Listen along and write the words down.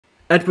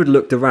Edward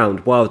looked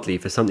around wildly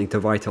for something to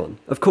write on.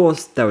 Of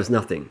course, there was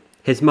nothing.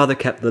 His mother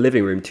kept the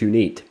living room too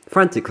neat.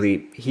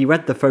 Frantically, he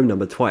read the phone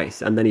number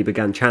twice, and then he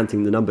began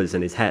chanting the numbers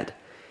in his head.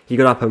 He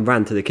got up and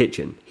ran to the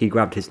kitchen. He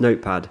grabbed his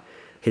notepad.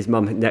 His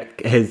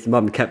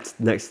mum kept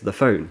next to the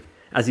phone.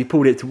 As he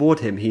pulled it toward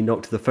him, he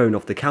knocked the phone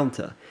off the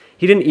counter.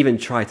 He didn't even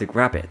try to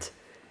grab it.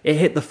 It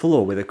hit the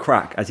floor with a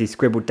crack as he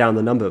scribbled down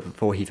the number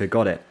before he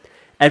forgot it.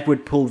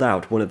 Edward pulled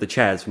out one of the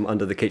chairs from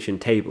under the kitchen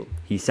table.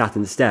 He sat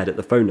and stared at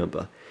the phone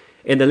number.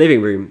 In the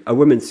living room, a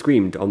woman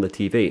screamed on the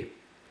TV.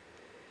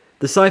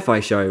 The sci-fi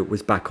show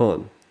was back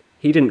on.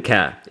 He didn't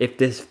care. If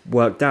this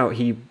worked out,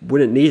 he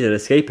wouldn't need an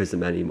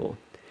escapism anymore.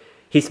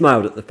 He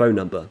smiled at the phone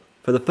number.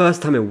 For the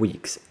first time in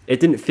weeks, it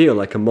didn't feel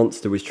like a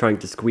monster was trying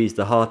to squeeze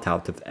the heart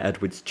out of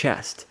Edward's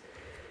chest.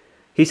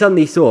 He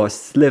suddenly saw a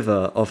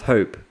sliver of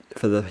hope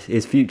for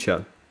his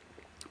future.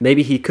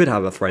 Maybe he could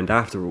have a friend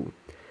after all.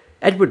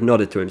 Edward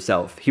nodded to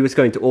himself. He was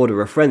going to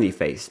order a friendly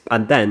face,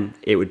 and then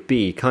it would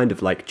be kind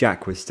of like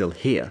Jack was still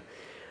here.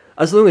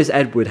 As long as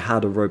Edward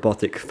had a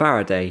robotic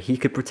Faraday, he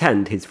could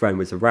pretend his friend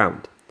was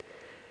around.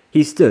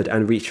 He stood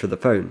and reached for the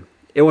phone.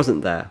 It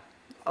wasn't there.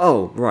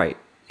 "Oh, right,"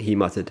 he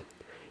muttered.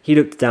 He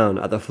looked down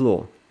at the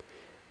floor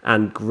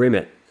and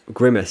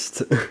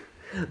grimaced.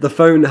 The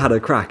phone had a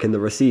crack in the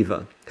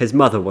receiver. His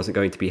mother wasn't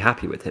going to be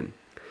happy with him.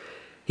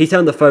 He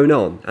turned the phone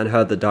on and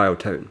heard the dial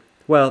tone.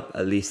 Well,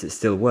 at least it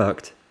still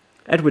worked.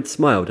 Edward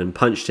smiled and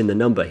punched in the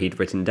number he'd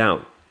written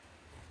down.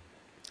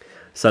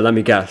 So let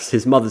me guess,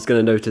 his mother's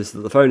going to notice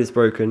that the phone is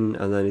broken,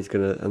 and then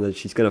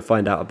she's going to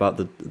find out about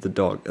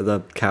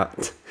the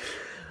cat.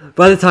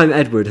 By the time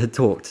Edward had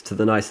talked to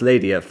the nice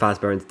lady at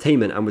Fazbear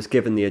Entertainment and was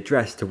given the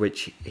address to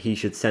which he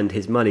should send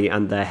his money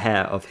and the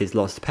hair of his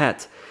lost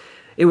pet,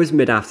 it was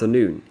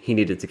mid-afternoon. He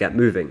needed to get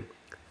moving.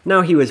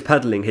 Now he was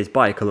pedaling his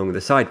bike along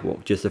the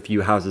sidewalk just a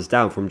few houses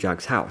down from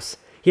Jack's house.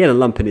 He had a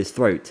lump in his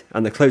throat,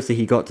 and the closer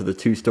he got to the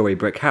 2-story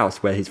brick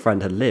house where his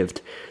friend had lived,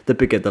 the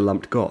bigger the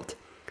lump got.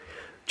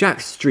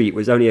 Jack's street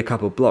was only a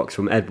couple blocks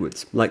from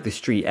Edward's. Like the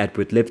street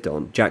Edward lived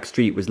on, Jack's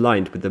street was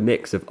lined with a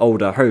mix of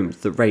older homes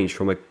that ranged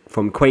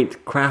from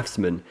quaint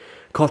craftsman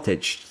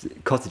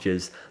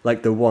cottages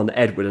like the one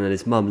Edward and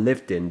his mum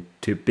lived in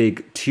to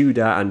big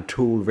Tudor and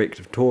tall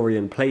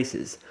Victorian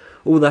places.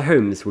 All the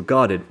homes were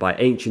guarded by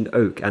ancient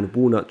oak and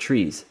walnut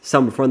trees,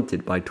 some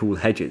fronted by tall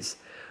hedges.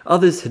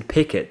 Others had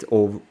picket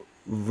or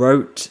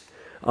wrought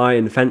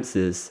iron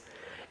fences.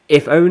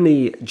 If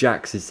only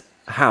Jack's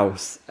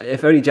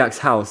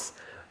house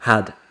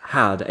had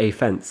a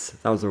fence.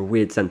 That was a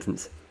weird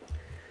sentence.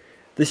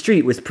 The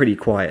street was pretty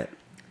quiet.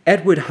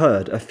 Edward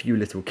heard a few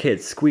little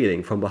kids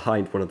squealing from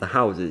behind one of the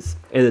houses.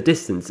 In the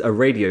distance, a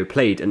radio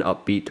played an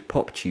upbeat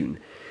pop tune.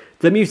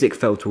 The music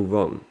felt all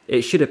wrong.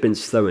 It should have been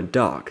slow and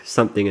dark,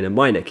 something in a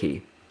minor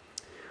key.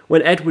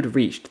 When Edward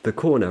reached the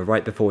corner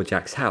right before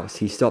Jack's house,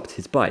 he stopped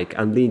his bike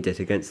and leaned it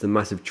against the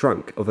massive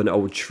trunk of an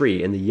old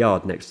tree in the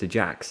yard next to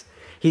Jack's.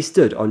 He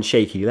stood on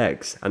shaky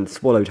legs and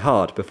swallowed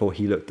hard before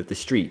he looked at the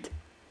street.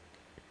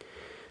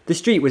 The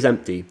street was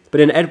empty,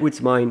 but in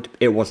Edward's mind,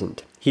 it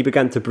wasn't. He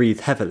began to breathe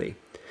heavily.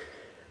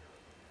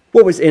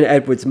 What was in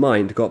Edward's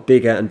mind got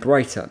bigger and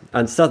brighter,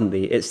 and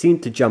suddenly it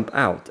seemed to jump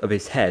out of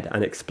his head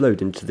and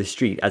explode into the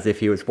street as if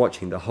he was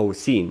watching the whole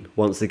scene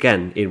once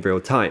again in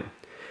real time.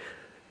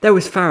 There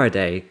was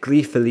Faraday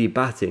gleefully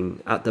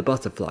batting at the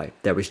butterfly.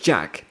 There was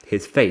Jack,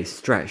 his face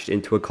stretched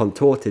into a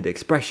contorted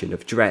expression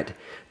of dread.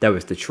 There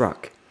was the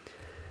truck.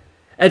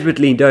 Edward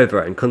leaned over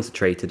and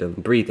concentrated on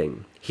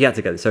breathing. He had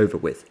to get this over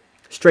with.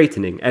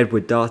 Straightening,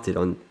 Edward darted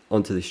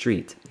onto the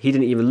street. He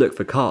didn't even look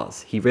for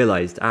cars. He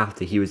realised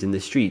after he was in the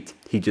street,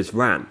 he just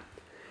ran.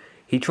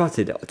 He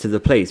trotted to the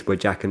place where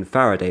Jack and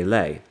Faraday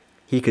lay.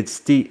 He could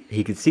see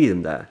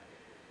them there.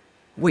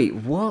 Wait,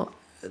 what?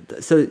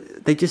 So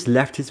they just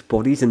left his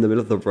bodies in the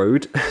middle of the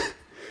road?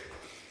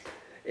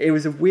 It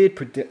was a weird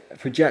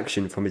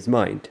projection from his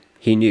mind.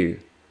 He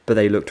knew, but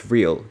they looked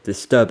real,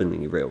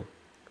 disturbingly real.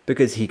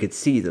 Because he could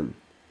see them.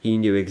 He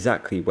knew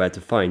exactly where to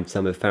find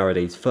some of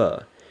Faraday's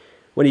fur.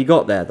 When he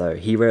got there, though,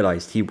 he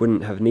realised he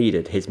wouldn't have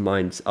needed his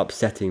mind's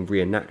upsetting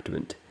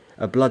reenactment.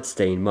 A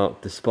bloodstain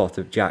marked the spot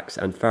of Jack's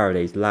and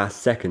Faraday's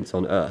last seconds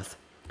on Earth.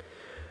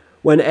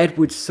 When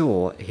Edward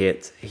saw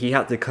it, he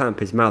had to clamp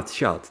his mouth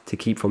shut to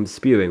keep from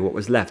spewing what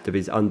was left of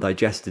his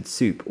undigested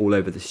soup all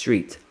over the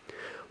street.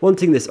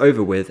 Wanting this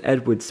over with,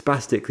 Edward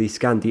spastically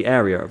scanned the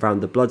area around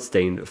the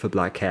bloodstain for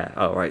black hair.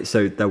 Oh, right,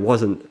 so there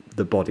wasn't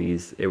the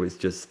bodies, it was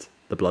just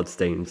the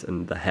bloodstains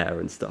and the hair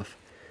and stuff.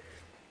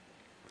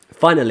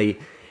 Finally,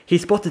 he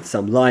spotted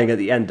some lying at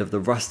the end of the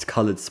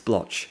rust-coloured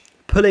splotch.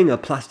 Pulling a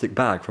plastic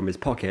bag from his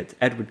pocket,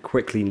 Edward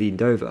quickly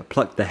leaned over,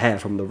 plucked the hair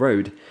from the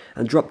road,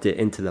 and dropped it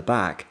into the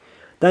bag.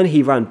 Then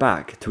he ran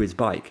back to his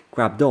bike,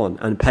 grabbed on,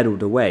 and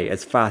pedalled away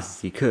as fast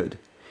as he could.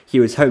 He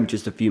was home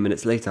just a few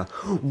minutes later.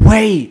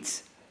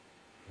 Wait!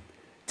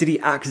 Did he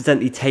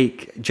accidentally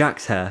take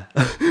Jack's hair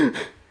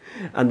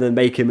and then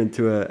make him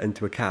into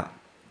a cat?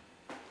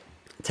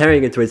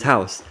 Tearing into his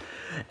house,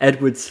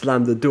 Edward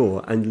slammed the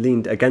door and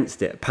leaned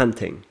against it,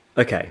 panting.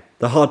 Okay,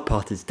 the hard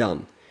part is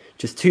done.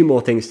 Just 2 more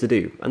things to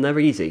do, and they're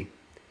easy.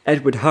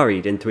 Edward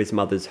hurried into his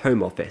mother's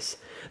home office,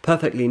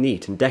 perfectly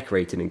neat and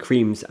decorated in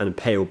creams and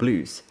pale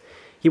blues.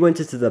 He went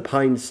into the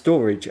pine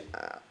storage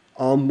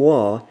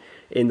armoire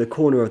in the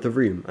corner of the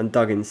room and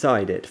dug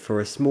inside it for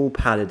a small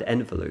padded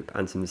envelope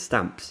and some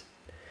stamps.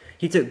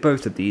 He took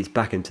both of these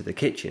back into the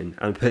kitchen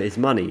and put his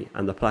money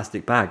and the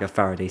plastic bag of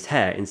Faraday's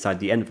hair inside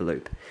the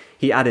envelope.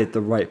 He added the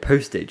right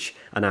postage,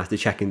 and after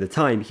checking the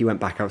time, he went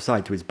back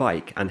outside to his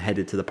bike and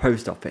headed to the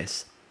post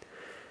office.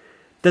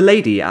 The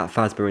lady at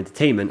Fazbear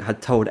Entertainment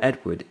had told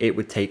Edward it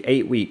would take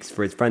 8 weeks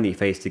for his friendly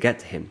face to get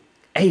to him.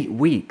 8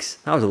 weeks!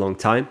 That was a long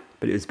time,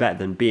 but it was better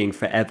than being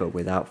forever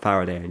without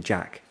Faraday and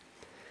Jack.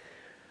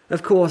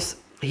 Of course,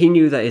 he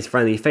knew that his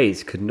friendly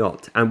face could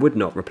not and would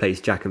not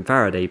replace Jack and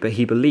Faraday, but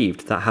he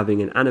believed that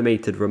having an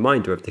animated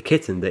reminder of the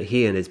kitten that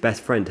he and his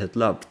best friend had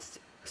loved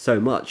so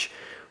much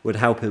would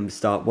help him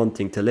start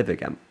wanting to live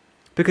again.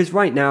 Because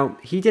right now,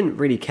 he didn't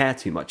really care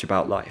too much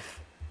about life.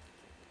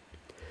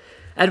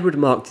 Edward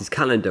marked his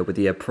calendar with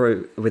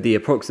the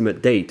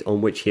approximate date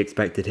on which he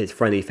expected his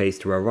friendly face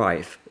to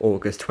arrive,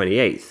 August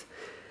 28th.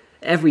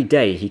 Every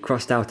day he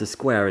crossed out a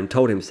square and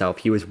told himself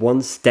he was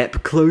one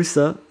step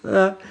closer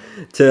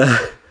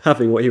to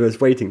having what he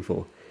was waiting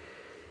for.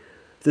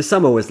 The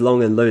summer was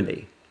long and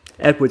lonely.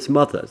 Edward's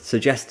mother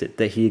suggested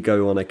that he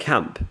go on a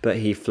camp, but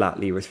he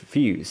flatly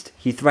refused.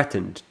 She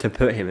threatened to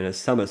put him in a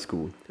summer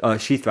school.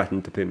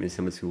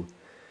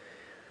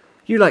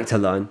 You like to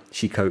learn,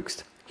 she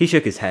coaxed. He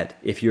shook his head.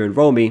 If you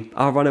enroll me,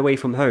 I'll run away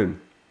from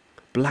home.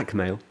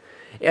 Blackmail?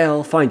 Yeah,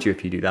 I'll find you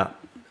if you do that.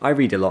 I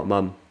read a lot,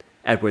 Mum,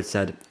 Edward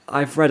said.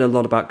 I've read a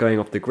lot about going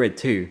off the grid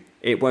too.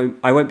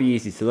 I won't be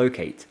easy to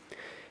locate.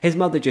 His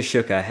mother just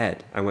shook her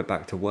head and went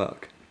back to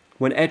work.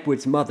 When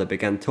Edward's mother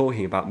began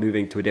talking about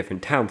moving to a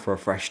different town for a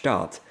fresh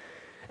start,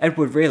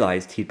 Edward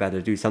realised he'd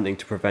better do something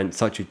to prevent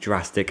such a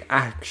drastic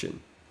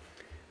action.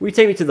 Will you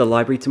take me to the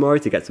library tomorrow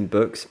to get some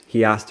books?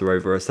 He asked her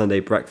over a Sunday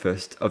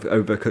breakfast of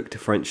overcooked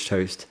French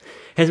toast.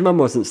 His mum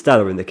wasn't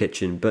stellar in the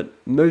kitchen, but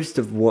most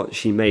of what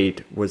she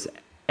made was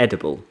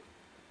edible.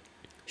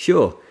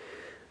 Sure,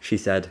 she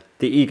said.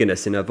 The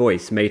eagerness in her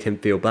voice made him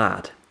feel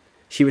bad.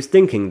 She was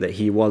thinking that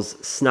he was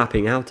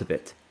snapping out of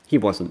it. He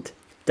wasn't.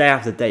 Day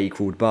after day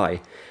crawled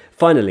by.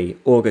 Finally,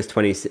 August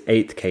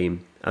 28th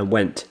came and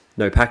went.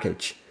 No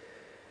package.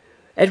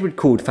 Edward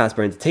called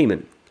Fazbear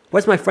Entertainment.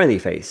 Where's my friendly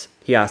face?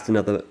 He asked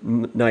another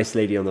nice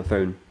lady on the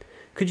phone.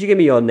 Could you give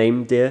me your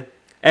name, dear?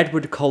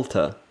 Edward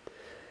Coulter.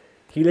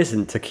 He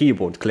listened to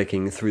keyboard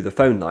clicking through the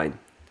phone line.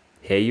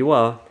 Here you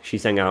are, she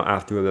sang out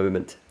after a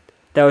moment.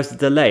 There was a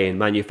delay in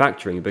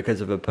manufacturing because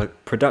of a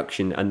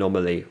production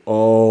anomaly.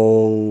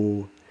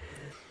 Oh.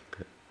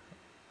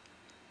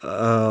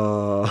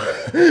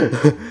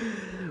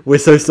 We're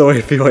so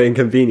sorry for your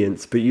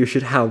inconvenience, but you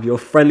should have your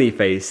friendly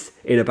face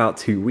in about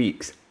 2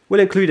 weeks. We'll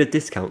include a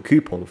discount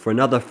coupon for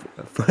another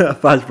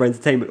Fazbear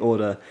Entertainment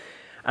order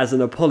as an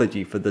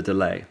apology for the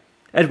delay.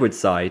 Edward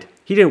sighed.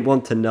 He didn't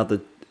want another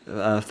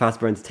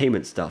Fazbear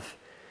Entertainment stuff.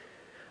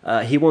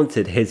 He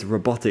wanted his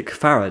robotic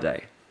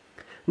Faraday.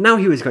 Now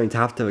he was going to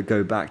have to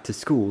go back to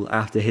school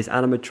after his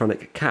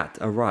animatronic cat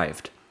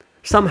arrived.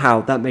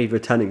 Somehow that made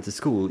returning to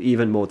school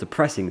even more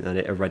depressing than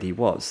it already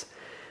was.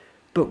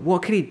 But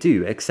what could he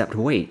do except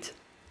wait?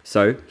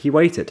 So he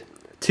waited.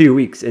 2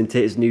 weeks into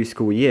his new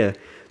school year,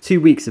 2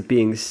 weeks of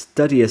being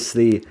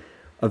studiously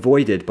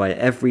avoided by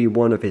every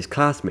one of his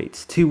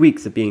classmates, 2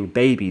 weeks of being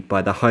babied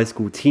by the high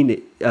school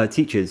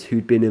teachers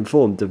who'd been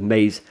informed of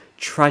May's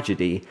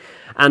tragedy,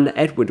 and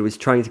Edward was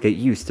trying to get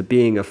used to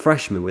being a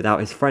freshman without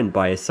his friend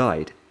by his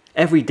side.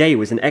 Every day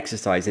was an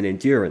exercise in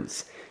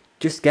endurance,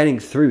 just getting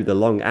through the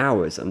long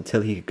hours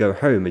until he could go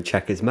home and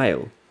check his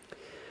mail.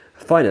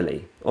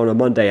 Finally, on a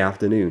Monday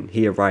afternoon,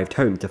 he arrived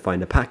home to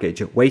find a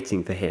package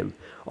waiting for him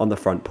on the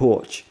front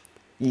porch.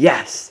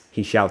 Yes!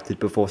 He shouted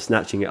before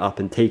snatching it up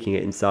and taking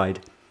it inside.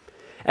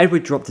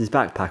 Edward dropped his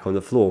backpack on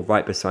the floor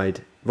right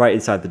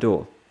inside the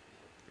door.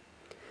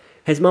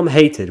 His mum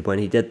hated when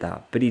he did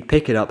that, but he'd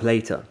pick it up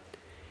later.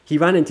 He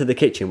ran into the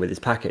kitchen with his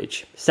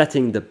package,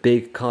 setting the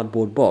big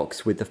cardboard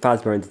box with the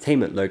Fazbear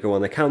Entertainment logo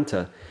on the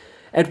counter.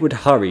 Edward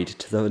hurried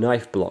to the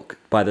knife block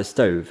by the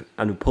stove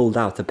and pulled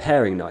out a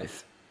paring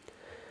knife.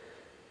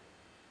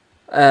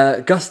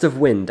 A gust of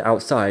wind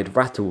outside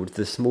rattled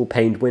the small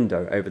paned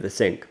window over the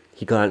sink.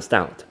 He glanced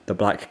out. The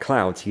black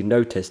clouds he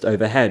noticed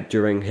overhead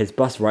during his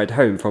bus ride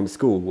home from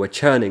school were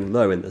churning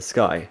low in the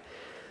sky.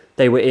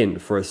 They were in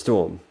for a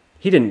storm.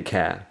 He didn't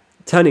care.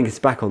 Turning his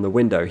back on the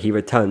window, he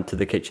returned to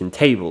the kitchen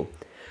table.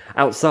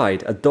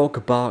 Outside, a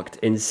dog barked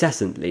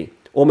incessantly,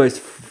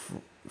 almost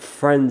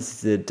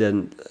frenziedly,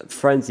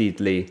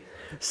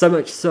 so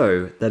much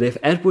so that if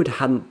Edward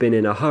hadn't been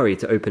in a hurry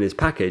to open his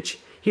package,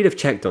 he'd have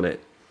checked on it.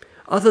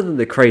 Other than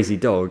the crazy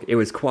dog, it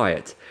was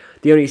quiet.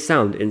 The only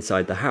sound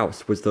inside the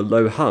house was the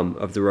low hum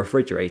of the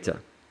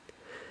refrigerator.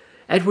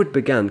 Edward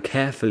began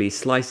carefully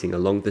slicing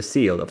along the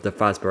seal of the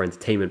Fazbear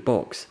Entertainment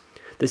box.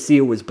 The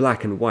seal was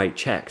black and white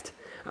checked,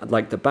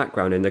 like the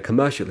background in the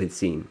commercial he'd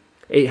seen.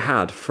 It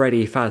had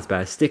Freddy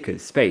Fazbear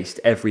stickers spaced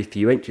every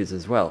few inches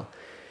as well.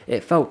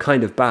 It felt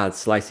kind of bad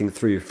slicing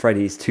through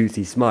Freddy's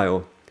toothy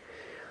smile.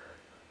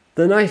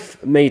 The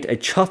knife made a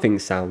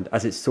chuffing sound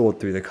as it sawed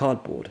through the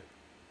cardboard.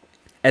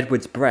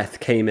 Edward's breath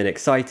came in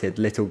excited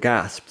little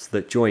gasps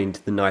that joined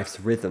the knife's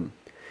rhythm.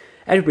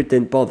 Edward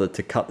didn't bother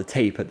to cut the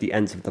tape at the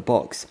ends of the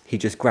box. He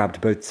just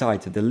grabbed both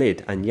sides of the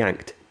lid and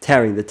yanked,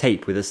 tearing the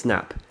tape with a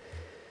snap.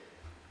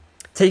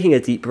 Taking a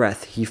deep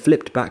breath, he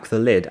flipped back the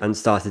lid and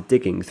started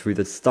digging through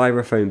the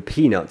styrofoam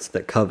peanuts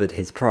that covered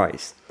his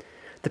prize.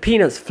 The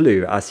peanuts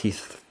flew as he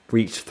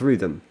reached through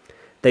them.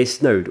 They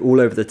snowed all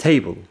over the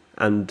table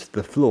and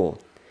the floor.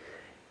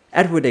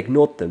 Edward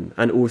ignored them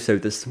and also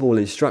the small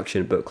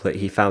instruction booklet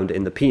he found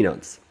in the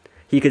peanuts.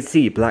 He could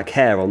see black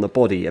hair on the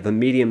body of a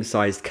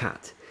medium-sized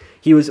cat.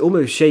 He was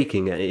almost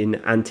shaking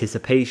in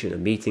anticipation of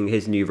meeting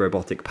his new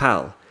robotic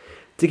pal.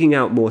 Digging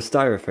out more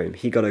styrofoam,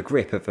 he got a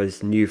grip of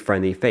his new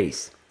friendly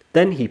face.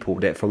 Then he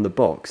pulled it from the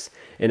box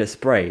in a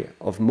spray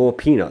of more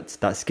peanuts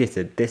that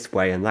skittered this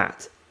way and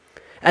that.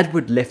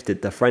 Edward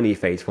lifted the friendly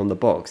face from the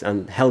box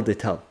and held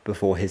it up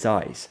before his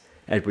eyes.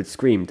 Edward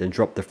screamed and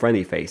dropped the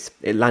friendly face.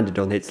 It landed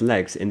on its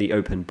legs in the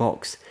open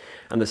box,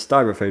 and the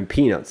styrofoam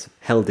peanuts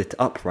held it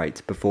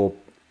upright before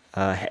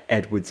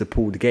Edward's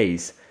appalled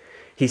gaze.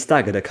 He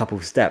staggered a couple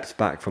steps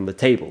back from the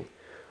table.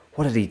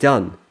 What had he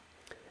done?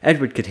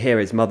 Edward could hear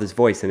his mother's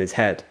voice in his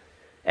head.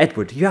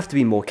 "Edward, you have to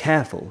be more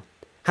careful."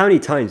 How many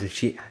times had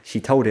she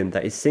told him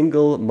that his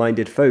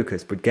single-minded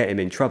focus would get him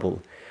in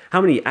trouble?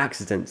 How many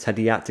accidents had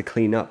he had to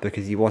clean up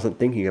because he wasn't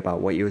thinking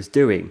about what he was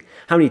doing?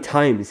 How many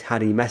times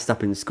had he messed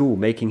up in school,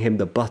 making him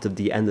the butt of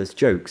the endless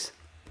jokes?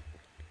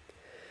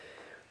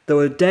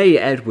 The day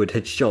Edward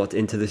had shot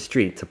into the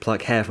street to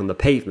pluck hair from the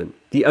pavement,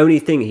 the only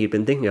thing he'd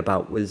been thinking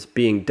about was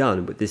being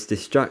done with his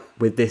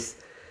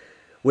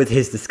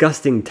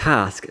disgusting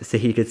task so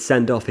he could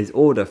send off his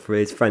order for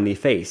his friendly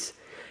face.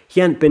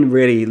 He hadn't been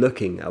really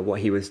looking at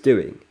what he was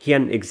doing. He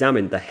hadn't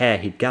examined the hair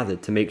he'd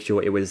gathered to make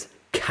sure it was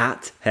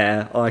cat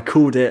hair. I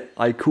called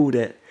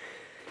it.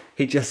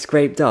 He just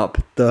scraped up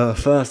the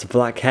first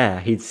black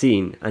hair he'd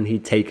seen and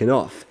he'd taken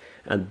off.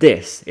 And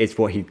this is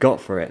what he'd got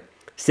for it.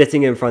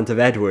 Sitting in front of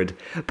Edward,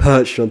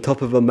 perched on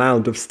top of a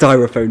mound of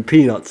styrofoam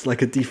peanuts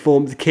like a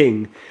deformed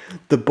king,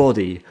 the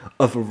body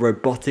of a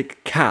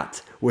robotic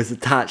cat was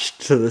attached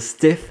to the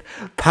stiff,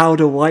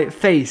 powder-white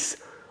face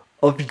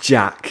of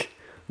Jack.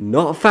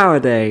 Not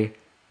Faraday,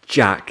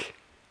 Jack.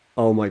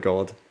 Oh my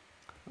god.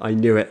 I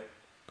knew it.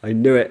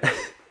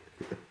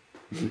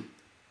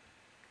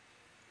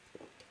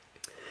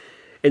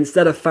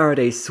 Instead of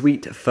Faraday's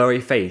sweet, furry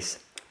face,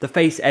 the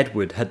face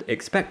Edward had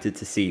expected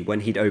to see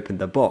when he'd opened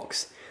the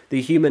box,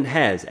 the human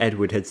hairs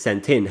Edward had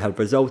sent in had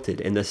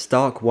resulted in the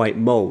stark white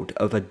mould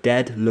of a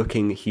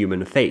dead-looking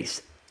human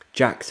face,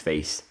 Jack's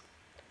face.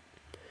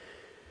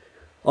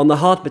 On the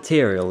hard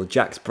material,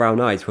 Jack's brown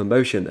eyes were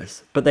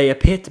motionless, but they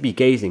appeared to be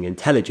gazing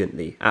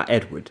intelligently at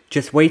Edward,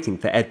 just waiting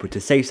for Edward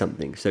to say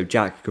something so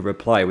Jack could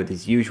reply with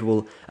his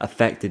usual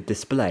affected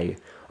display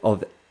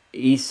of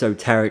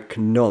esoteric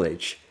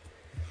knowledge.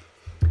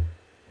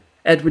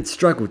 Edward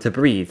struggled to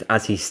breathe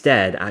as he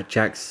stared at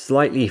Jack's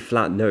slightly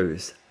flat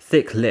nose,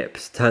 thick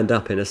lips turned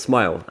up in a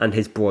smile, and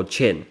his broad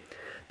chin.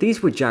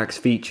 These were Jack's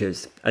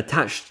features,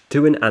 attached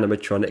to an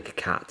animatronic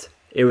cat.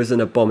 It was an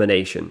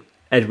abomination.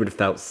 Edward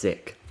felt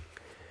sick.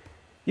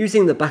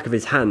 Using the back of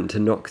his hand to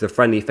knock the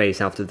friendly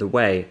face out of the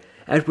way,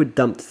 Edward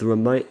dumped the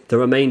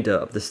remainder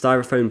of the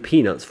styrofoam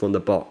peanuts from the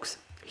box.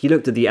 He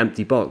looked at the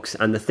empty box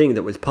and the thing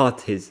that was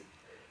part his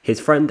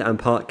friend and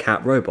part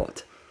cat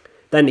robot.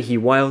 Then he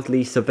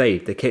wildly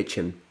surveyed the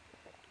kitchen.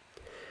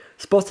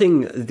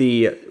 Spotting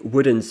the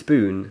wooden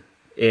spoon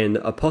in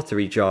a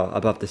pottery jar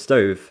above the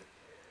stove,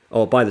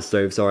 or by the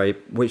stove,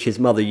 which his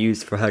mother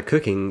used for her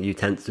cooking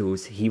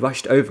utensils, he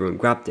rushed over and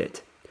grabbed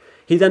it.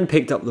 He then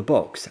picked up the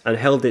box and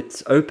held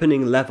its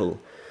opening level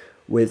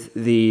with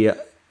the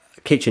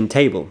kitchen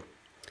table.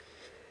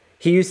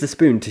 He used the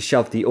spoon to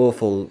shove the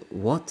awful,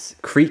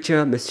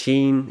 creature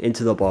machine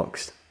into the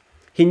box.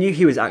 He knew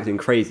he was acting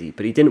crazy,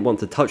 but he didn't want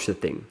to touch the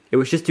thing. It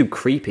was just too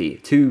creepy,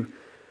 too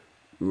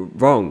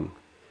wrong.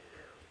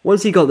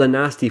 Once he got the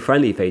nasty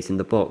friendly face in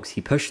the box, he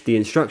pushed the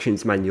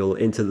instructions manual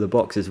into the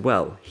box as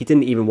well. He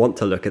didn't even want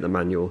to look at the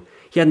manual.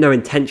 He had no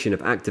intention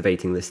of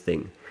activating this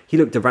thing. He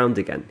looked around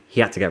again. He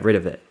had to get rid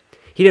of it.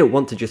 He didn't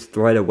want to just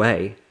throw it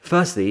away.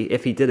 Firstly,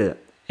 if he did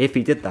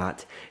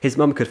that, his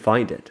mum could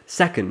find it.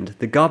 Second,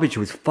 the garbage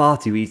was far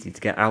too easy to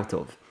get out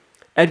of.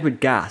 Edward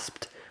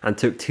gasped and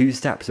took 2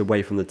 steps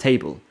away from the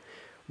table.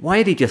 Why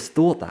had he just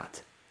thought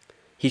that?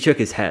 He shook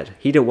his head.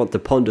 He didn't want to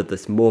ponder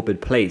this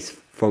morbid place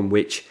from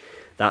which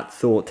that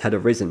thought had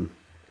arisen.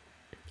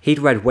 He'd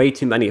read way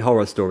too many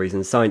horror stories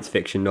and science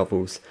fiction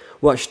novels,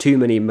 watched too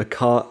many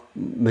macabre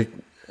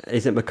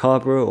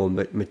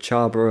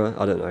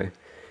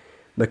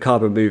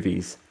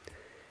movies.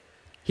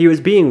 He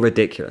was being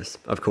ridiculous,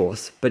 of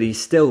course, but he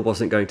still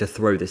wasn't going to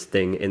throw this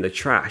thing in the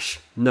trash.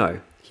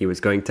 No, he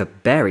was going to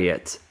bury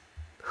it.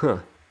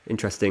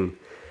 Interesting.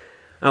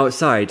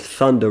 Outside,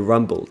 thunder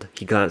rumbled.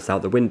 He glanced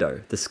out the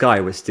window. The sky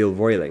was still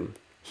roiling.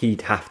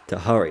 He'd have to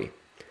hurry.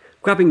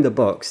 Grabbing the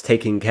box,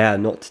 taking care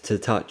not to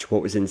touch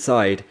what was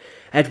inside,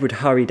 Edward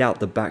hurried out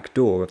the back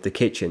door of the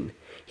kitchen.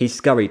 He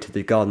scurried to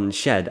the garden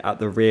shed at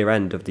the rear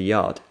end of the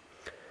yard.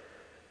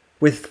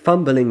 With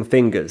fumbling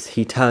fingers,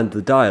 he turned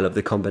the dial of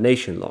the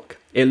combination lock.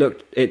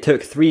 It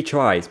took 3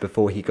 tries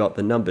before he got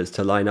the numbers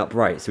to line up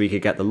right so he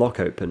could get the lock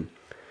open.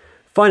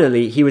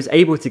 Finally, he was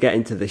able to get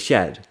into the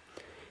shed.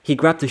 He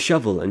grabbed a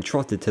shovel and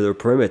trotted to the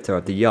perimeter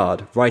of the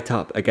yard, right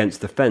up against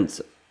the fence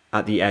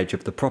at the edge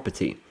of the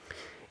property.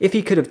 If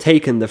he could have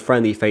taken the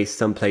friendly face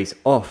someplace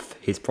off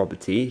his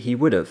property, he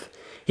would have.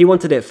 He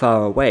wanted it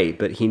far away,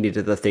 but he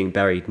needed the thing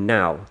buried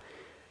now.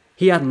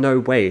 He had no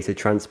way to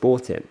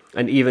transport it,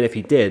 and even if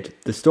he did,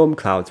 the storm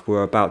clouds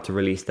were about to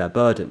release their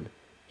burden.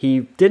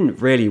 He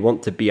didn't really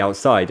want to be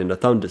outside in a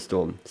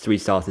thunderstorm, so he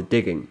started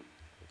digging.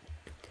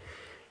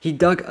 He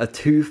dug a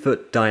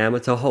 2-foot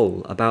diameter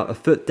hole about a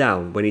foot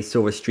down when he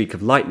saw a streak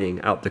of lightning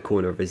out the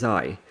corner of his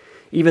eye.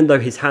 Even though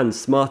his hands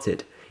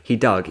smarted, he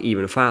dug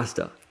even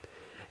faster.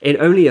 In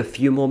only a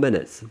few more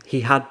minutes,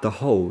 he had the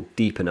hole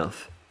deep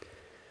enough.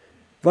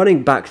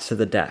 Running back to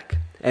the deck,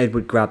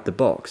 Edward grabbed the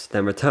box,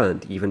 then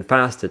returned even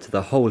faster to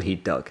the hole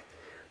he'd dug.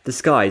 The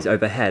skies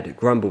overhead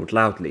grumbled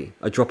loudly.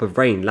 A drop of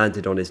rain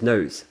landed on his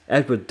nose.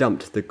 Edward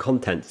dumped the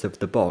contents of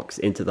the box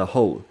into the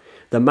hole.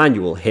 The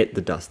manual hit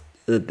the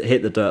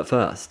dirt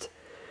first.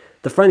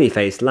 The friendly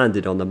face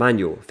landed on the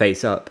manual,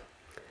 face up.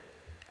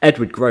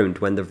 Edward groaned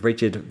when the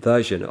rigid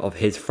version of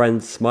his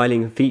friend's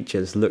smiling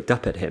features looked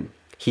up at him.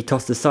 He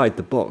tossed aside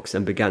the box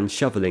and began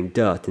shoveling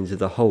dirt into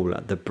the hole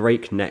at the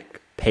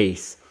breakneck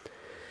pace.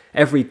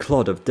 Every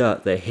clod of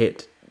dirt that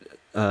hit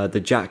the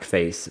Jack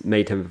face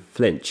made him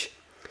flinch.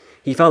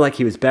 He felt like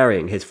he was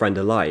burying his friend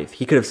alive.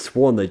 He could have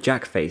sworn the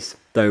Jack face,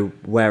 though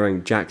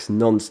wearing Jack's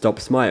non-stop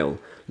smile,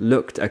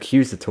 looked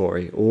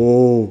accusatory.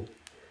 Oh,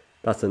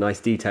 that's a nice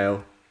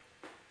detail.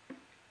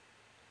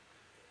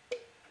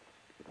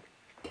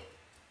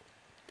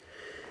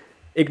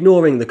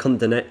 Ignoring the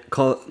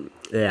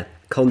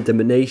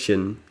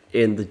condemnation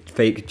in the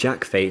fake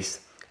Jack face,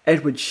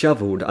 Edward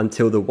shoveled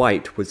until the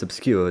white was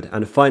obscured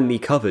and finally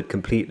covered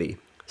completely,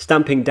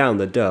 stamping down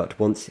the dirt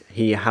once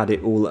he had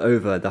it all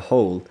over the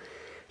hole.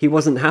 He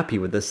wasn't happy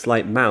with the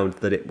slight mound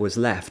that it was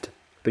left,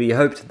 but he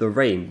hoped the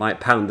rain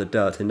might pound the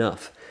dirt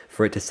enough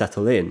for it to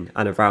settle in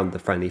and around the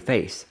friendly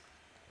face.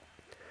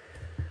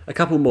 A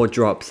couple more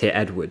drops hit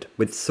Edward.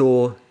 With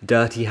sore,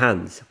 dirty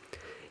hands,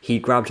 he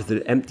grabbed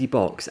the empty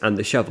box and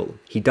the shovel.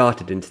 He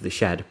darted into the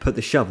shed, put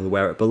the shovel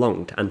where it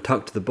belonged, and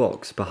tucked the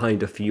box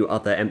behind a few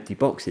other empty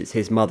boxes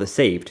his mother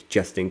saved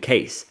just in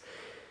case.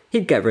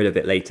 He'd get rid of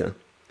it later.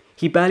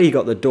 He barely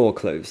got the door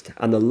closed,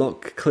 and the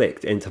lock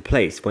clicked into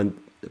place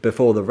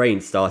before the rain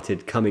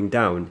started coming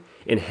down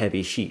in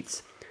heavy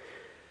sheets.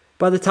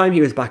 By the time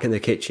he was back in the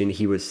kitchen,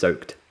 he was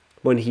soaked.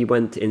 When he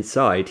went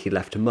inside, he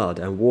left mud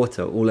and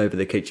water all over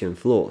the kitchen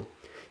floor.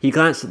 He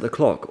glanced at the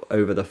clock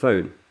over the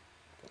phone.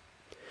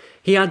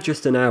 He had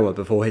just an hour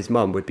before his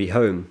mum would be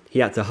home. He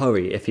had to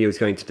hurry if he was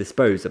going to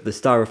dispose of the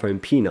styrofoam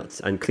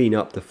peanuts and clean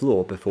up the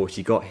floor before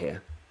she got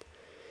here.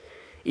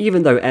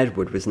 Even though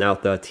Edward was now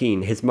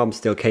 13, his mum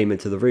still came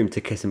into the room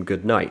to kiss him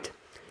goodnight.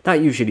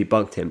 That usually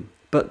bugged him,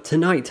 but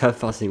tonight her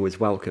fussing was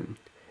welcome.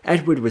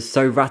 Edward was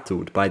so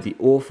rattled by the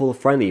awful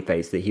friendly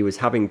face that he was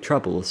having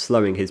trouble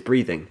slowing his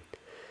breathing.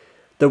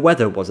 The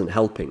weather wasn't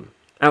helping.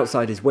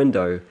 Outside his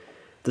window,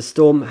 the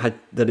storm had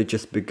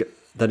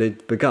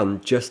begun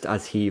just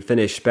as he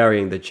finished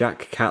burying the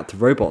Jack Cat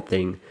robot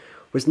thing,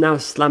 was now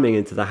slamming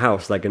into the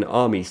house like an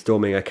army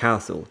storming a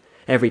castle.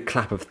 Every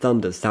clap of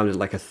thunder sounded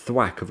like a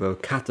thwack of a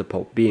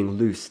catapult being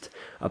loosed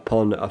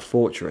upon a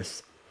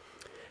fortress.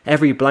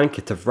 Every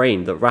blanket of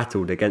rain that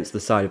rattled against the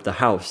side of the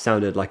house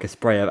sounded like a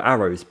spray of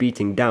arrows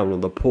beating down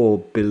on the poor,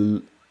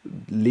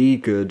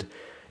 beleaguered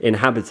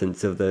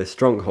inhabitants of the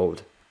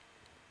stronghold.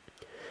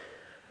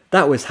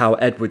 That was how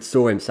Edward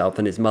saw himself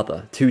and his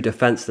mother, 2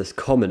 defenceless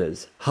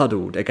commoners,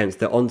 huddled against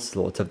the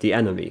onslaught of the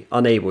enemy,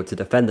 unable to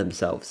defend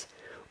themselves.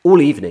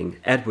 All evening,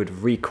 Edward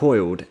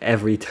recoiled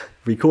every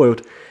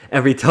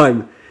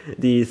time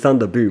the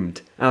thunder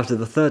boomed. After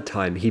the 3rd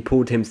time, he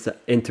pulled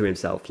into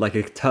himself like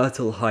a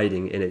turtle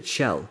hiding in its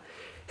shell.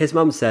 His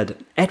mum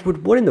said,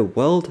 "Edward, what in the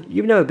world?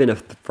 You've never been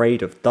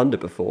afraid of thunder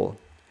before."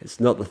 "It's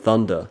not the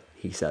thunder,"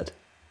 he said.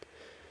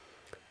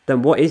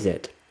 "Then what is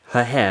it?"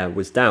 Her hair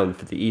was down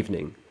for the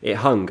evening. It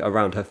hung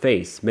around her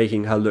face,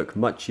 making her look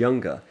much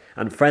younger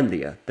and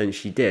friendlier than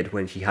she did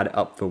when she had it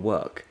up for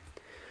work.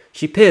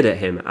 She peered at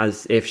him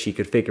as if she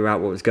could figure out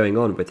what was going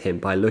on with him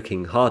by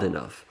looking hard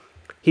enough.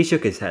 He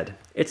shook his head.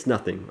 "It's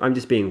nothing. I'm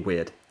just being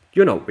weird."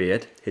 "You're not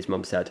weird," his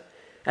mum said.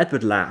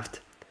 Edward laughed.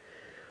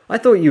 "I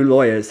thought you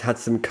lawyers had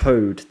some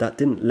code that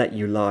didn't let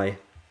you lie."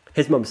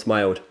 His mum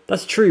smiled.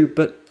 "That's true,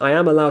 but I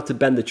am allowed to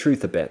bend the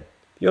truth a bit.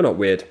 You're not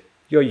weird.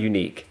 You're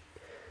unique."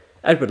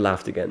 Edward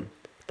laughed again.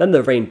 Then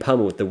the rain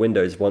pummeled the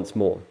windows once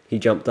more. He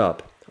jumped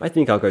up. "I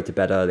think I'll go to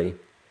bed early."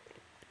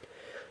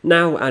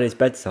 Now at his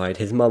bedside,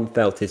 his mum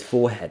felt his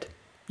forehead.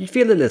 "You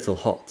feel a little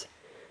hot.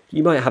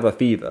 You might have a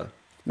fever.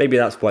 Maybe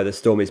that's why the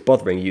storm is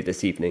bothering you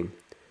this evening."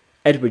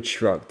 Edward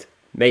shrugged.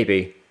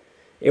 Maybe.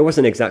 It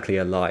wasn't exactly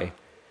a lie.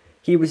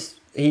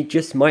 He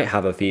just might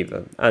have a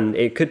fever, and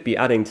it could be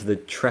adding to the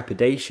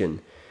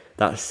trepidation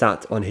that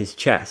sat on his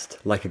chest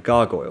like a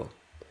gargoyle.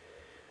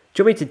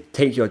 "Do you want me to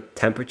take your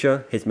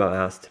temperature?" his mother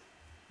asked.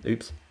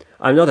 "Oops.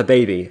 I'm not a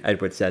baby,"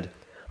 Edward said.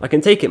 "I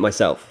can take it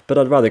myself, but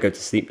I'd rather go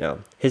to sleep now."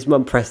 His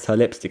mum pressed her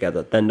lips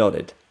together, then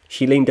nodded.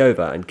 She leaned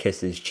over and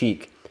kissed his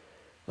cheek.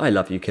 "I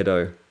love you,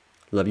 kiddo."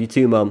 "Love you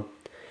too, Mum."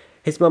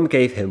 His mum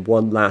gave him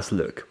one last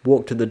look,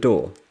 walked to the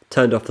door,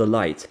 turned off the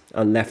light,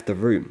 and left the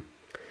room.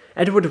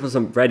 Edward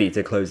wasn't ready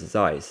to close his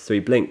eyes, so he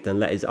blinked and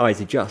let his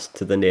eyes adjust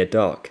to the near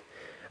dark.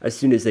 As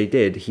soon as they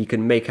did, he could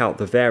make out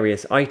the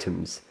various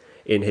items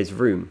in his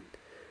room.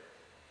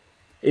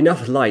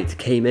 Enough light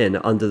came in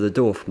under the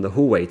door from the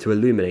hallway to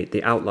illuminate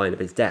the outline of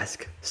his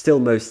desk, still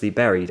mostly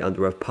buried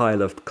under a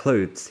pile of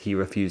clothes he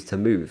refused to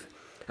move,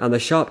 and the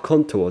sharp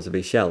contours of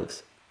his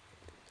shelves.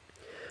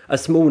 A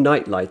small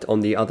nightlight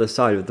on the other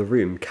side of the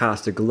room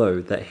cast a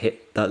glow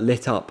that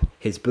lit up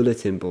his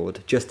bulletin board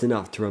just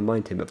enough to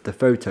remind him of the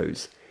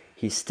photos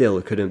he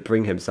still couldn't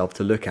bring himself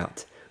to look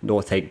at,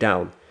 nor take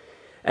down.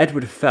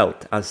 Edward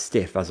felt as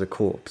stiff as a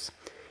corpse.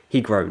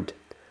 He groaned.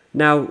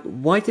 Now,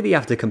 why did he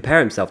have to compare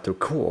himself to a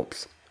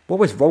corpse? What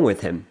was wrong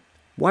with him?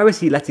 Why was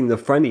he letting the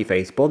friendly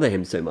face bother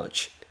him so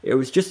much? It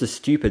was just a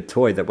stupid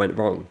toy that went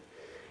wrong.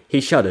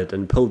 He shuddered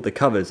and pulled the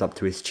covers up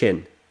to his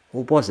chin.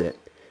 Or was it?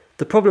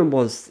 The problem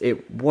was,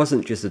 it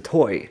wasn't just a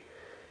toy.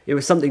 It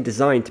was something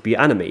designed to be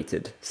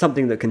animated,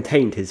 something that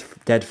contained his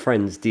dead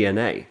friend's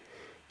DNA.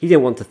 He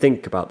didn't want to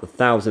think about the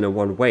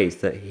 1,001 ways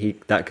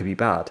that could be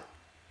bad.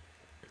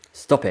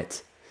 "Stop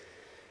it,"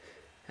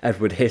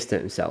 Edward hissed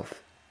at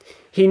himself.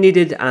 He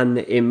needed an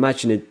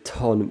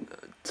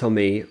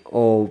imaginatommy,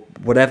 or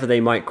whatever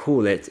they might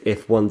call it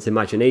if one's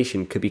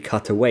imagination could be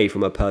cut away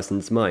from a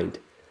person's mind.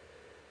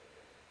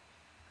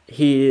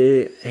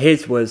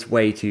 His was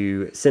way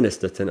too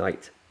sinister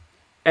tonight.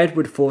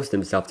 Edward forced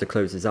himself to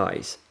close his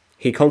eyes.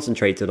 He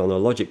concentrated on a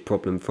logic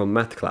problem from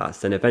math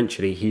class, and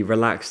eventually he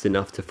relaxed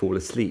enough to fall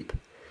asleep.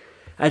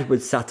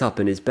 Edward sat up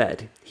in his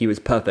bed. He was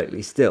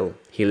perfectly still.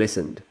 He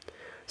listened.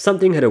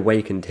 Something had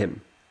awakened him.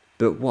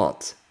 But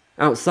what?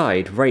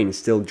 Outside, rain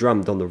still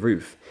drummed on the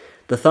roof.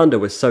 The thunder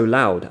was so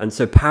loud and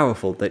so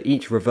powerful that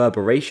each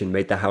reverberation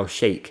made the house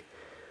shake.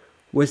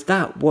 Was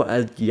that what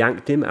had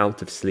yanked him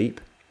out of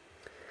sleep?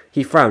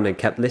 He frowned and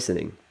kept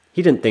listening.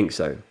 He didn't think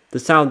so. The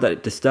sound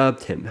that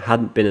disturbed him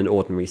hadn't been an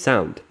ordinary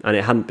sound, and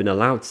it hadn't been a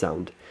loud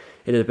sound.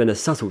 It had been a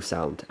subtle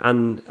sound,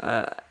 and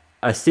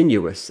a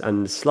sinuous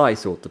and sly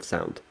sort of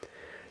sound.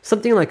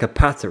 Something like a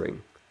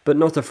pattering, but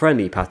not a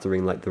friendly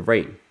pattering like the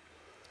rain.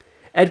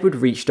 Edward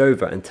reached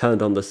over and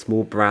turned on the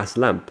small brass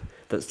lamp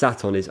that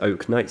sat on his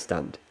oak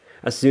nightstand.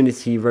 As soon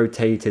as he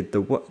rotated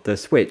the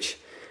switch,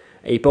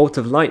 a bolt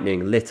of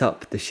lightning lit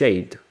up the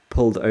shade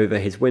pulled over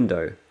his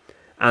window,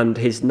 and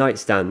his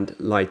nightstand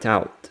light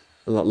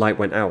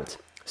went out.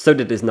 So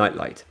did his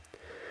nightlight.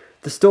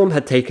 The storm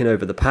had taken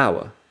over the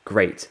power.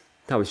 Great.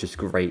 That was just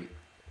great.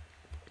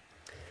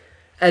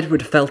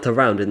 Edward felt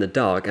around in the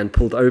dark and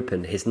pulled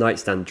open his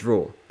nightstand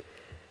drawer.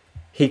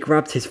 He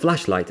grabbed his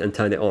flashlight and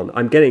turned it on.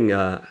 I'm getting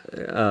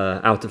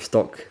out of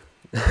stock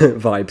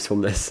vibes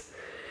from this.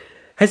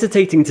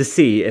 Hesitating to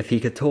see if he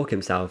could talk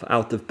himself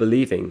out of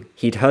believing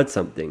he'd heard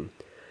something,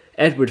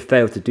 Edward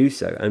failed to do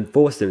so and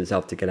forced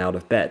himself to get out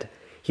of bed.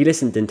 He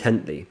listened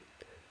intently,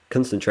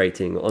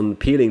 concentrating on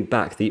peeling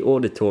back the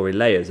auditory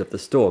layers of the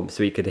storm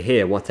so he could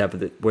hear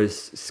whatever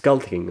was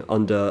skulking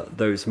under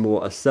those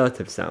more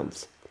assertive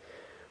sounds.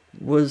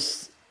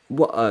 What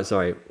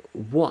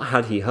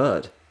had he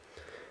heard?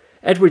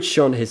 Edward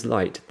shone his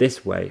light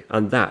this way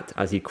and that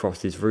as he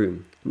crossed his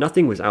room.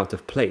 Nothing was out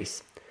of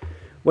place.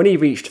 When he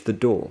reached the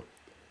door,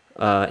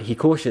 he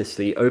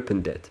cautiously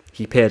opened it.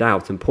 He peered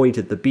out and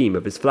pointed the beam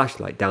of his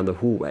flashlight down the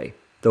hallway.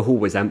 The hall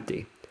was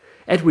empty.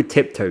 Edward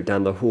tiptoed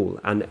down the hall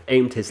and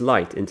aimed his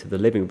light into the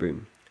living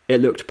room.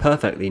 It looked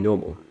perfectly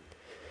normal.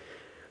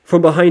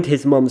 From behind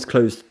his mum's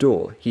closed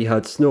door, he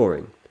heard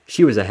snoring.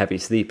 She was a heavy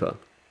sleeper.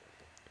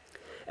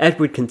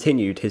 Edward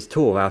continued his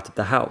tour out of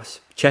the house,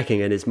 checking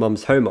in his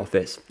mum's home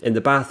office, in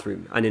the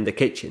bathroom, and in the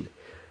kitchen.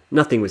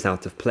 Nothing was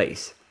out of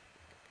place.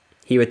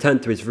 He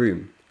returned to his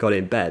room, got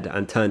in bed,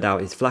 and turned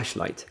out his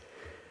flashlight.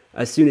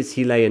 As soon as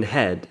he lay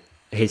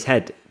his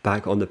head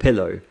back on the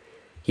pillow,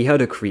 he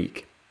heard a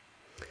creak.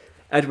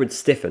 Edward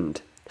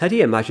stiffened. Had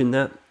he imagined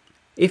that?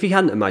 If he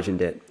hadn't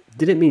imagined it,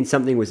 did it mean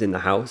something was in the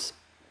house?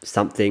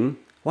 Something?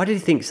 Why did he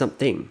think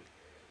something?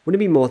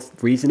 Wouldn't it be more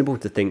reasonable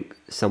to think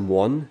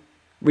someone?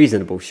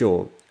 Reasonable,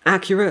 sure.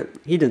 Accurate?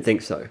 He didn't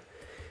think so.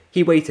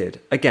 He waited,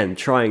 again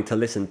trying to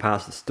listen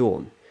past the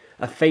storm.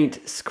 A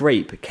faint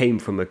scrape came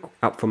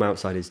from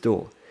outside his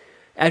door.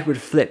 Edward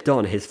flipped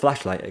on his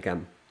flashlight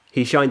again.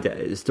 He shined it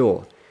at his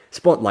door,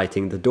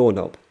 spotlighting the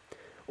doorknob.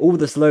 All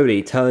the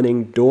slowly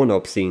turning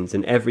doorknob scenes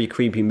in every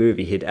creepy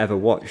movie he'd ever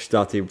watched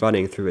started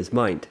running through his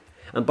mind,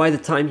 and by the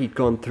time he'd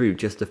gone through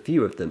just a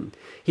few of them,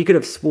 he could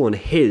have sworn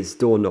his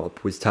doorknob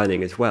was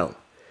turning as well.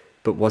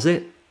 But was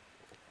it?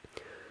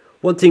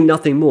 Wanting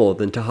nothing more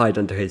than to hide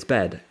under his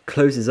bed,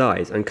 close his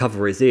eyes and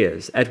cover his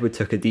ears, Edward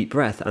took a deep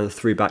breath and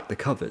threw back the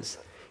covers,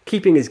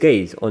 keeping his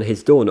gaze on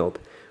his doorknob,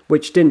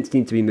 which didn't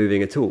seem to be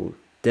moving at all.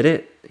 Did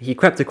it? He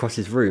crept across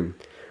his room,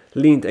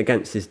 leaned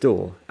against his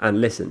door,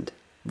 and listened.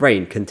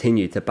 Rain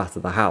continued to batter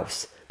the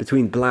house.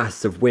 Between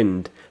blasts of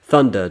wind,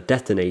 thunder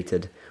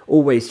detonated,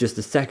 always just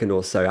a second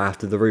or so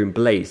after the room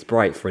blazed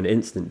bright for an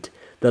instant.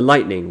 The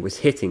lightning was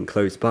hitting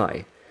close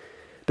by.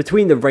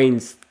 Between the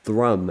rain's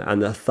thrum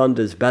and the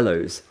thunder's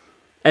bellows,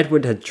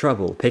 Edward had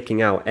trouble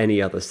picking out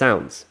any other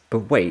sounds.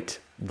 But wait,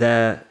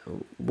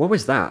 what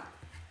was that?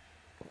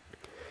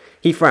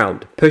 He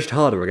frowned, pushed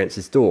harder against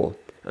his door,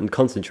 and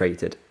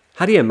concentrated.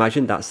 Had he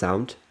imagined that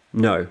sound?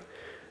 No.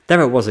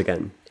 There it was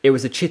again. It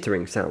was a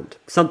chittering sound,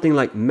 something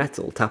like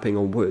metal tapping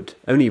on wood,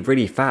 only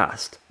really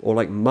fast, or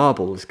like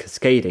marbles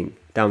cascading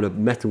down a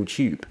metal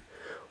tube.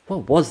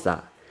 What was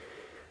that?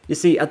 You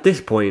see, at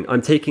this point,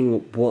 I'm taking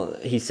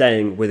what he's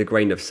saying with a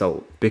grain of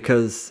salt,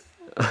 because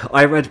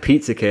I read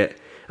Pizza Kit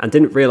and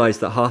didn't realise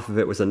that half of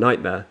it was a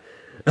nightmare,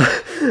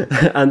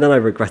 and then I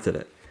regretted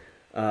it.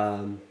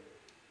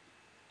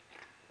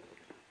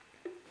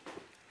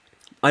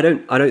 I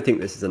don't think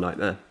this is a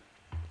nightmare,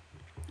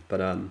 but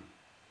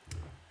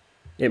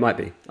it might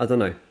be. I don't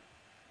know.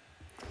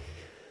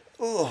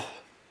 Oh.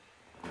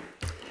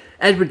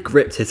 Edward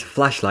gripped his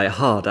flashlight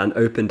hard and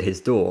opened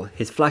his door.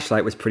 His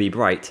flashlight was pretty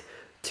bright,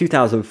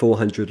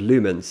 2,400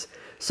 lumens,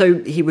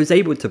 so he was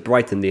able to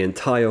brighten the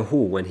entire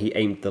hall when he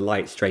aimed the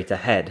light straight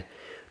ahead.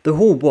 The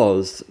hall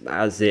was,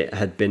 as it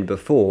had been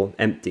before,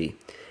 empty.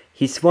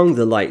 He swung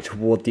the light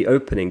toward the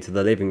opening to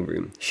the living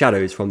room.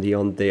 Shadows from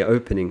beyond the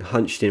opening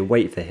hunched in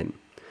wait for him.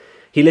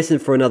 He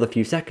listened for another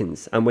few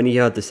seconds, and when he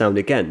heard the sound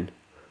again,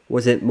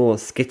 was it more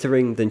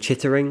skittering than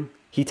chittering?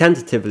 He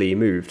tentatively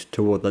moved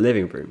toward the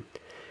living room.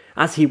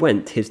 As he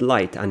went, his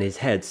light and his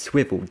head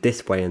swiveled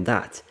this way and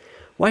that.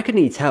 Why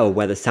couldn't he tell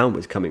where the sound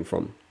was coming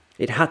from?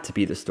 It had to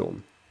be the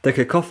storm. The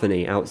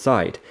cacophony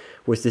outside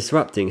was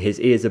disrupting his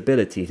ear's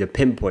ability to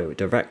pinpoint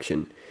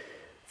direction.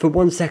 For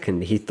 1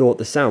 second, he thought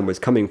the sound was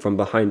coming from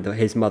behind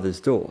his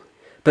mother's door.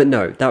 But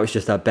no, that was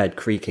just her bed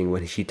creaking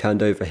when she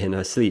turned over in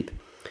her sleep.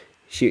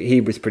 He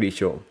was pretty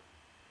sure.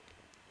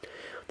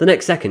 The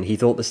next second, he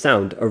thought the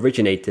sound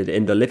originated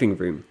in the living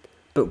room.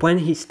 But when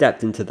he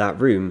stepped into that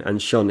room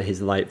and shone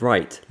his light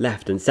right,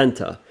 left and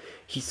centre,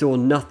 he saw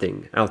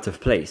nothing out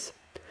of place.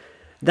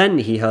 Then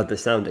he heard the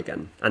sound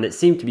again, and it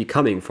seemed to be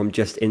coming from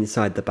just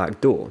inside the back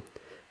door.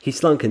 He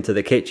slunk into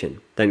the kitchen,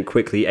 then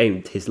quickly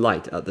aimed his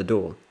light at the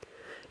door.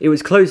 It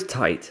was closed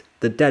tight,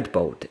 the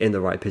deadbolt in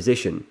the right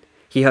position.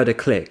 He heard a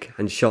click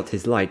and shot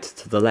his light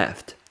to the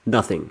left.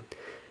 Nothing.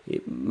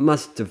 It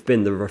must have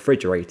been the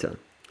refrigerator.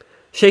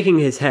 Shaking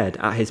his head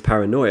at his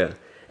paranoia,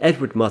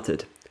 Edward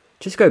muttered,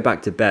 "Just go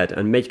back to bed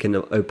and make an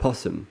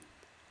opossum.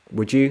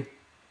 Would you?"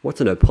 What's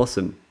an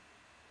opossum?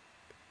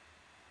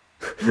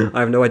 I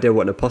have no idea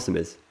what an opossum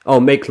is.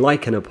 Oh, make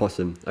like an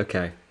opossum.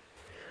 Okay.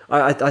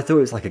 I thought it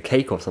was like a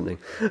cake or something.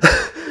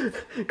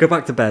 Go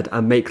back to bed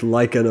and make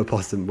like an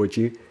opossum, would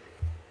you?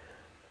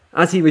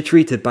 As he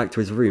retreated back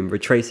to his room,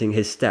 retracing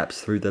his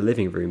steps through the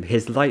living room,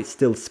 his light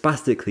still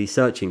spastically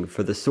searching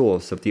for the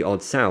source of the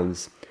odd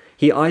sounds,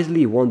 he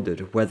idly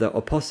wondered whether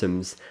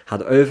opossums had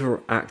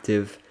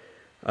overactive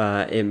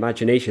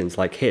imaginations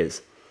like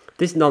his.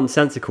 This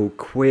nonsensical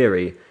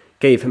query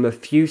gave him a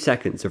few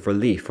seconds of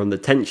relief from the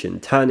tension,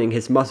 turning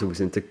his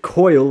muscles into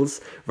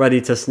coils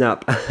ready to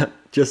snap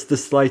just the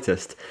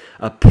slightest.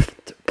 A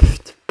pft,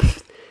 pft,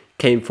 pft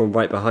came from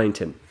right behind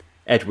him.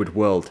 Edward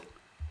whirled.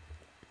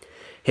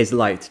 His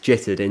light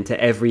jittered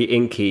into every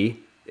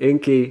inky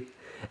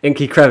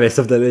crevice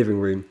of the living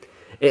room.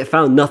 It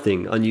found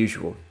nothing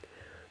unusual.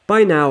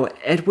 By now,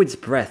 Edward's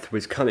breath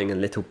was coming in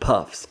little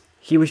puffs.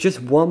 He was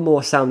just one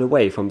more sound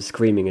away from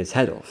screaming his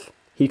head off.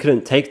 He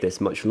couldn't take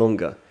this much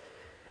longer.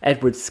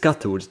 Edward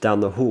scuttled down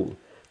the hall,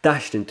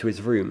 dashed into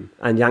his room,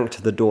 and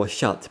yanked the door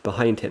shut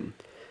behind him.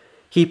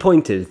 He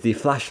pointed the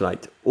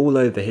flashlight all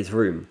over his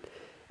room.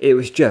 It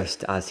was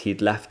just as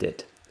he'd left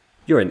it.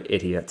 "You're an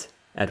idiot,"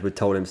 Edward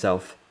told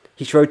himself.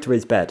 He strode to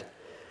his bed,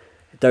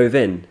 dove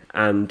in,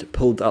 and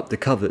pulled up the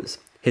covers.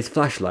 His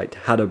flashlight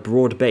had a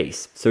broad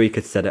base, so he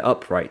could set it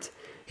upright.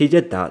 He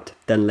did that,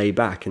 then lay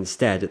back and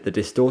stared at the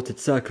distorted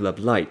circle of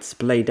light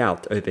splayed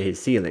out over his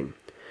ceiling.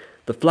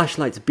 The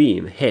flashlight's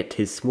beam hit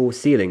his small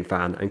ceiling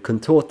fan and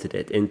contorted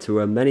it into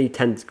a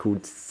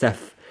many-tentacled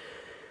cephalopod.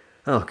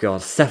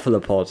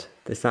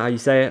 Is that how you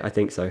say it? I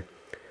think so.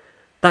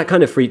 That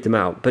kind of freaked him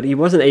out, but he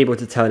wasn't able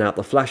to turn out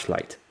the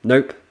flashlight.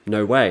 Nope,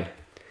 no way.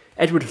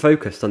 Edward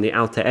focused on the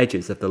outer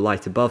edges of the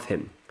light above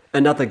him.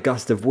 Another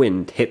gust of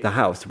wind hit the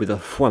house with a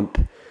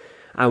thwump,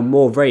 and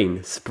more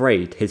rain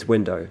sprayed his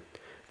window.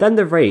 Then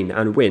the rain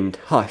and wind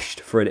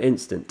hushed for an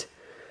instant.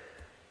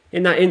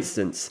 In that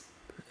instant,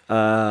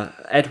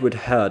 Edward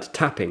heard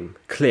tapping,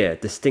 clear,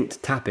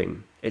 distinct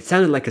tapping. It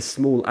sounded like a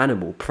small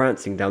animal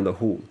prancing down the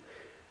hall.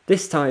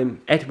 This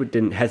time, Edward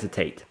didn't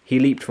hesitate. He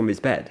leaped from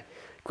his bed,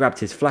 grabbed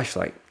his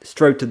flashlight,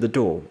 strode to the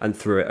door, and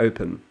threw it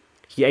open.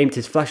 He aimed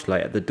his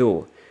flashlight at the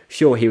door,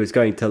 sure he was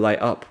going to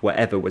light up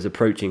whatever was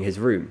approaching his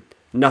room.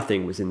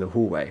 Nothing was in the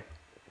hallway.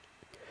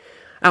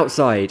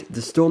 Outside,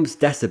 the storm's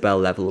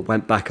decibel level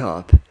went back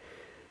up.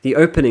 The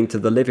opening to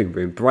the living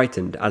room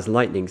brightened as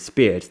lightning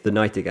speared the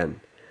night again.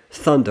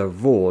 Thunder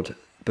roared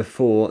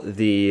before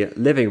the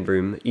living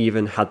room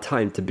even had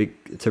time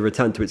to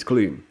return to its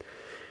gloom.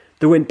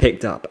 The wind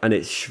picked up and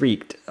it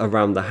shrieked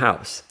around the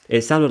house.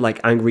 It sounded like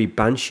angry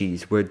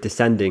banshees were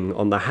descending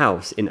on the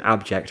house in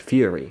abject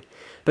fury.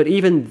 But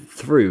even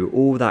through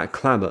all that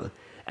clamour,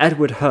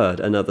 Edward heard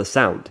another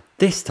sound.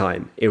 This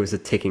time it was a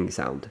ticking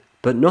sound,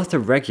 but not a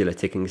regular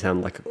ticking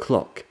sound like a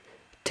clock.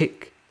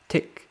 Tick,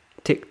 tick,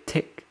 tick,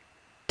 tick,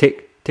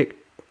 tick, tick,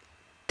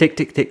 tick,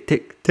 tick, tick,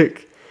 tick,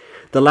 tick.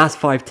 The last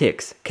 5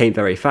 ticks came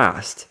very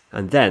fast,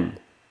 and then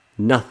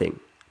nothing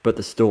but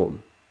the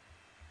storm.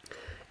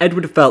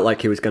 Edward felt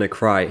like he was going to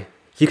cry.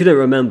 He couldn't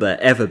remember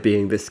ever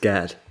being this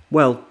scared.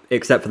 Well,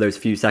 except for those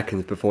few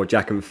seconds before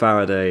Jack and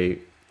Faraday...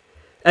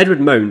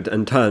 Edward moaned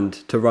and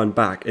turned to run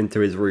back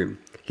into his room.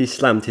 He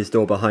slammed his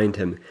door behind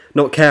him,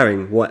 not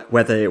caring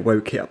whether it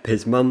woke up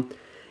his mum,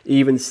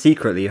 even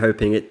secretly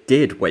hoping it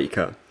did wake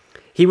her.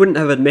 He wouldn't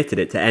have admitted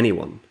it to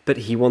anyone, but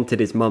he wanted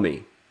his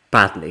mummy.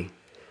 Badly.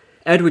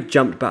 Edward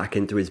jumped back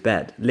into his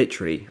bed,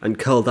 literally, and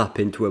curled up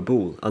into a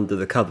ball under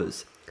the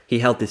covers. He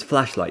held his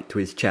flashlight to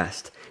his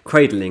chest,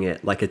 cradling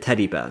it like a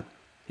teddy bear.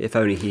 If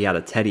only he had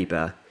a teddy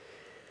bear.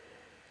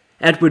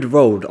 Edward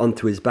rolled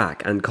onto his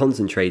back and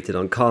concentrated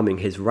on calming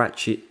his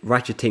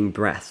ratcheting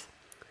breath.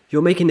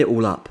 "You're making it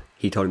all up,"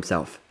 he told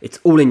himself. "It's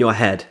all in your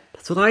head."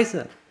 That's what I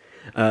said.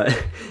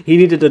 He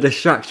needed a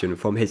distraction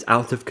from his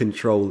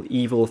out-of-control,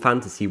 evil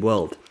fantasy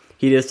world.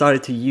 He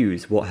decided to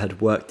use what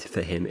had worked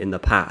for him in the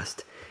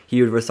past.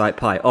 He would recite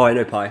pi. Oh, I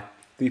know pi.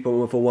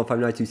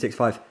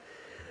 3.141592665.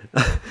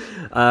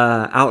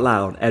 Out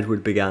loud,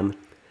 Edward began.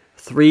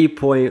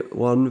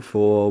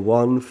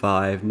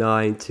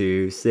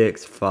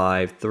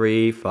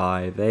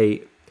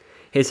 3.14159265358.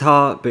 His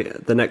heart...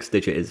 The next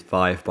digit is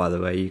 5, by the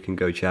way. You can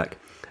go check.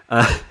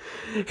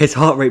 His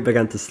heart rate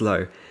began to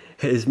slow.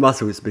 His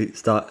muscles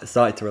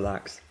started to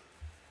relax.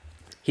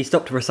 He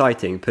stopped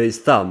reciting, put his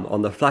thumb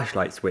on the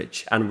flashlight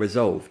switch, and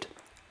resolved.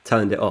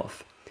 Turned it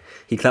off.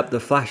 He clapped the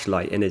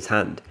flashlight in his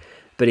hand,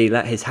 but he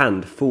let his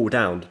hand fall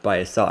down by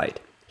his side.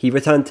 He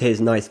returned to his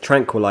nice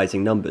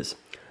tranquilizing numbers.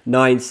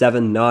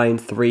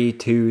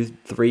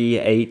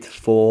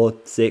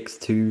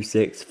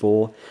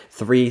 97932384624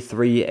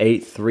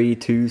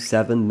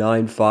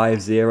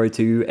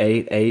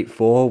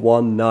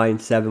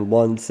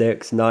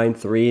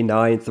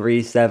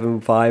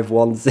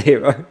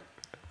 3383279528841971693937510.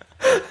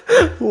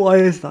 Why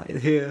is that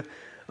here?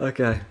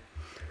 Okay.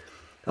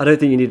 I don't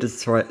think you need to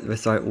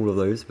recite all of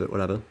those, but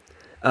whatever.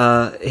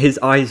 His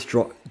eyes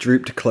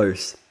drooped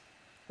close.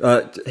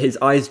 His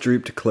eyes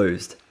drooped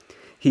closed.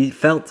 He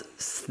felt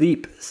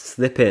sleep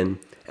slip in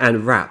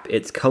and wrap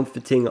its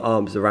comforting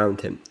arms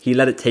around him. He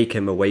let it take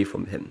him away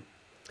from him.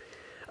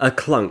 A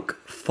clunk,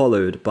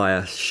 followed by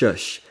a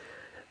shush,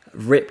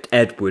 ripped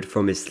Edward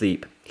from his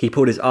sleep. He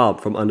pulled his arm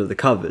from under the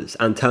covers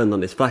and turned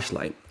on his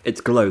flashlight.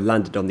 Its glow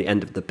landed on the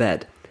end of the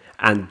bed,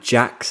 and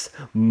Jack's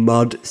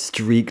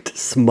mud-streaked,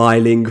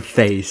 smiling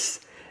face.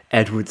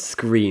 Edward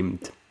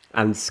screamed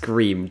and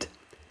screamed.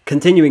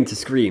 Continuing to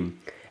scream,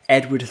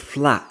 Edward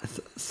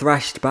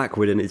thrashed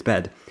backward in his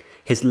bed,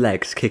 his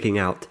legs kicking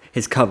out.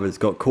 His covers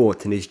got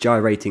caught in his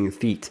gyrating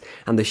feet,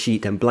 and the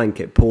sheet and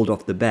blanket pulled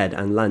off the bed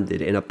and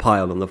landed in a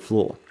pile on the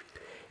floor.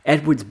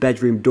 Edward's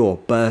bedroom door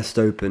burst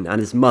open, and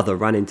his mother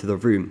ran into the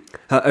room,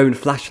 her own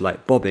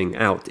flashlight bobbing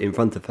out in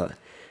front of her.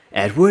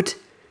 "Edward?"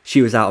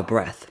 She was out of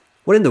breath.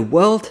 "What in the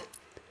world?"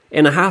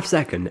 In a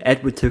half-second,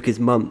 Edward took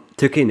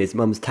in his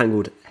mum's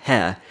tangled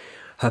hair,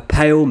 her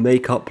pale,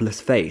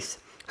 make-upless face,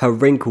 her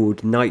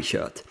wrinkled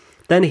nightshirt.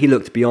 Then he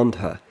looked beyond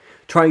her,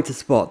 trying to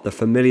spot the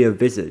familiar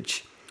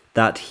visage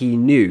that he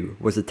knew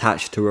was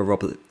attached to a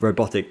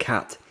robotic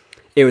cat.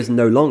 It was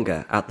no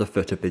longer at the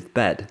foot of his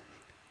bed.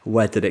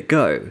 Where did it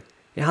go?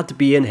 It had to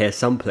be in here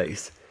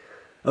someplace.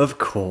 Of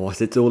course,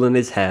 it's all in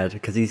his head,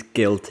 because he's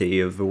guilty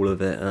of all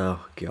of it. Oh,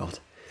 God.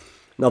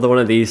 Another one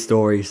of these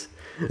stories.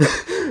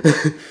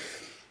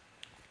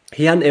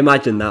 He hadn't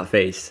imagined that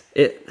face.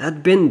 It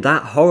had been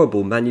that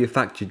horrible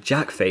manufactured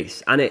Jack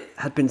face, and it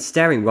had been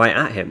staring right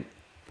at him.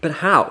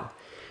 But how?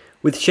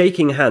 With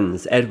shaking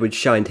hands, Edward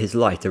shined his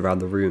light around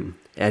the room.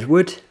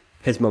 "Edward?"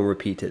 his mum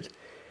repeated.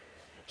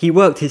 He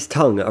worked his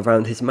tongue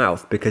around his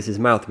mouth because his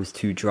mouth was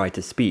too dry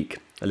to speak,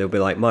 a little bit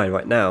like mine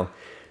right now.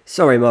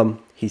 "Sorry, Mum,"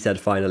 he said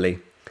finally.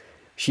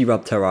 She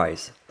rubbed her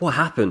eyes. What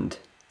happened?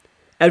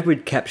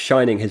 Edward kept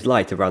shining his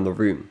light around the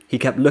room. He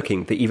kept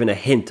looking for even a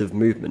hint of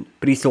movement,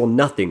 but he saw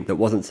nothing that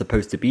wasn't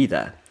supposed to be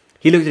there.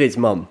 He looked at his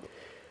mum.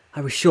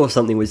 "I was sure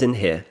something was in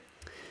here."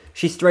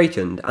 She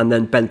straightened and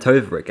then bent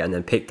over again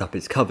and picked up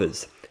his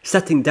covers.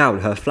 Setting down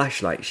her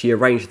flashlight, she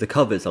arranged the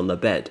covers on the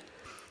bed.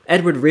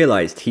 Edward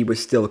realized he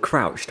was still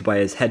crouched by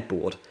his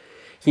headboard.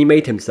 He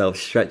made himself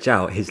stretch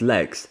out his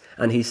legs,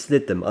 and he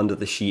slid them under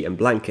the sheet and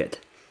blanket.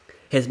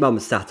 His mum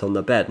sat on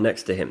the bed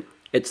next to him.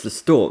 "It's the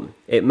storm.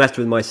 It messed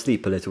with my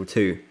sleep a little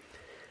too."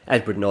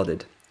 Edward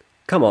nodded.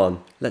 "Come on,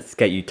 let's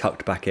get you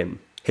tucked back in,"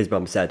 his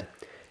mum said.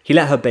 He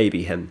let her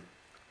baby him.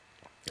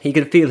 He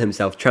could feel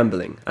himself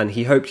trembling, and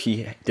he hoped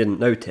she didn't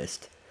notice.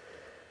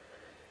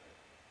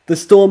 The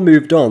storm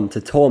moved on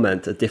to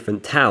torment a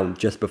different town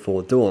just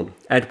before dawn.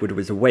 Edward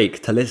was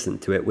awake to listen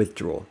to it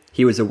withdraw.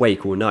 He was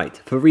awake all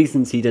night. For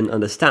reasons he didn't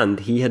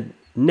understand, he had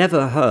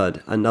never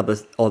heard another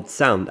odd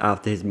sound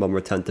after his mum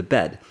returned to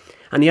bed,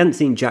 and he hadn't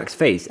seen Jack's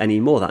face any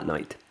more that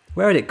night.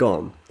 Where had it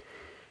gone?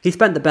 He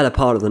spent the better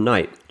part of the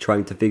night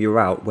trying to figure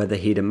out whether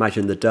he'd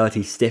imagined the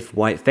dirty, stiff,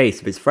 white face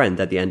of his friend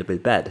at the end of his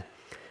bed.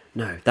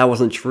 No, that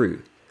wasn't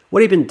true.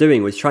 What he'd been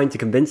doing was trying to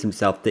convince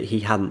himself that he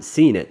hadn't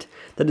seen it,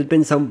 that it had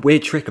been some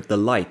weird trick of the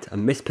light, a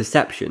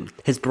misperception,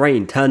 his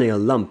brain turning a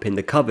lump in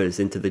the covers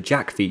into the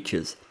Jack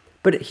features.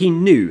 But he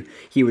knew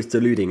he was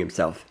deluding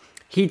himself.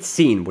 He'd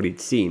seen what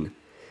he'd seen.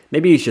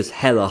 Maybe he's just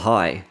hella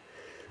high.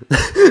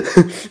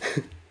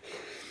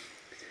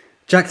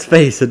 Jack's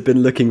face had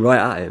been looking right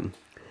at him.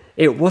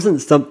 It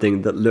wasn't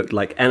something that looked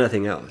like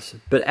anything else,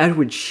 but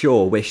Edward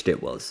sure wished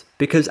it was,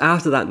 because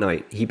after that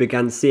night he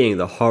began seeing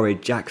the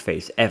horrid Jack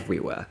face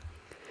everywhere.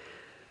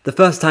 The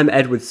first time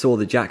Edward saw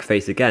the Jack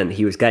face again,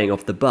 he was getting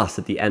off the bus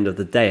at the end of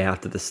the day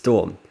after the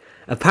storm.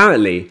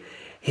 Apparently,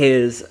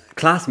 his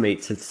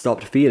classmates had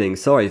stopped feeling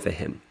sorry for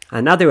him,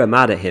 and now they were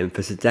mad at him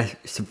for suggesting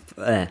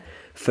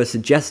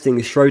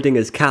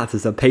Schrodinger's cat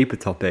as a paper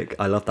topic.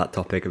 I love that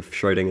topic of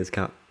Schrodinger's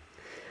cat.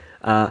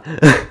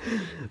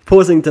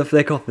 Pausing to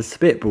flick off a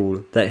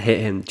spitball that hit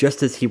him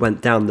just as he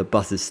went down the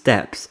bus's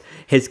steps,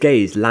 his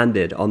gaze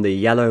landed on the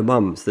yellow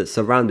mums that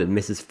surrounded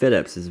Mrs.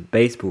 Phillips's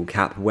baseball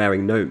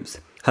cap-wearing gnomes.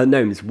 Her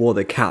gnomes wore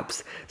the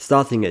caps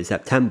starting in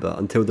September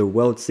until the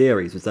World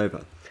Series was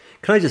over.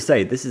 Can I just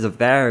say, this is a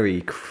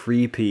very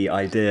creepy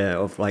idea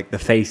of like the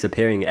face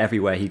appearing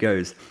everywhere he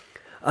goes.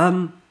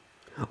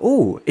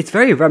 Oh, it's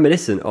very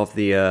reminiscent of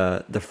the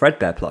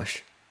Fredbear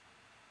plush.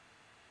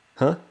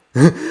 Huh?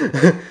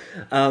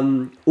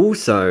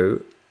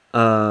 Also,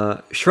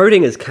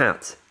 Schrodinger's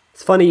cat.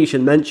 It's funny you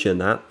should mention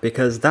that,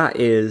 because that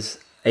is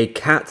a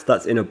cat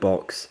that's in a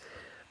box,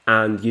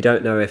 and you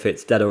don't know if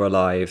it's dead or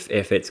alive,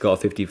 if it's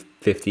got a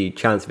 50-50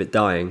 chance of it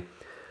dying.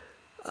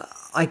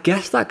 I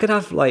guess that could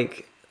have,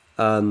 like,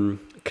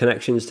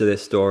 connections to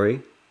this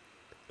story.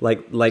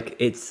 Like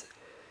it's...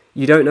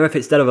 You don't know if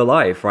it's dead or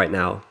alive right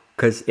now,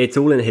 because it's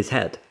all in his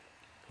head,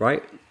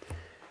 right?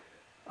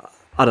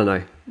 I don't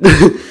know.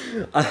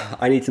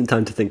 I need some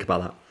time to think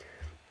about that.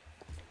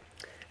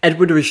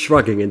 Edward was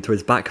shrugging into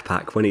his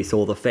backpack when he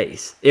saw the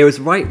face. It was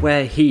right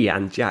where he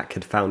and Jack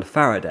had found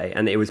Faraday,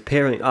 and it was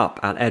peering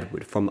up at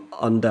Edward from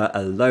under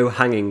a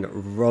low-hanging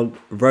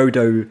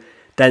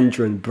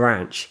rhododendron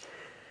branch.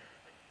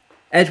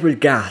 Edward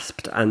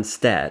gasped and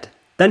stared.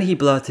 Then he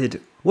blurted,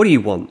 "What do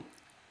you want?"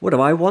 "What do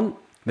I want?"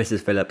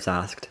 Mrs. Phillips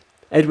asked.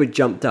 Edward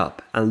jumped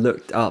up and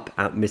looked up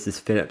at Mrs.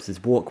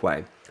 Phillips's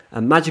walkway. "A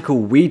magical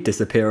weed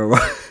disappearer,"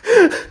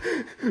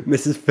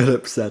 Mrs.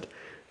 Phillips said.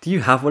 "Do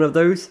you have one of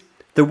those?"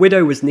 The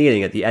widow was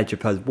kneeling at the edge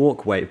of her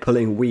walkway,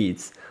 pulling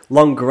weeds.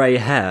 Long grey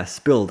hair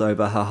spilled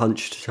over her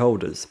hunched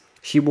shoulders.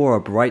 She wore a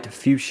bright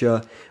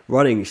fuchsia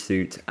running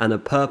suit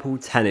and purple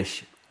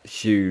tennis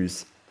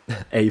shoes.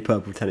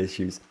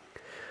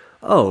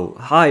 "Oh,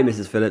 hi,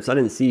 Mrs. Phillips, I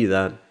didn't see you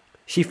there."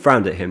 She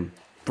frowned at him,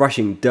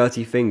 brushing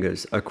dirty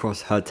fingers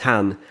across her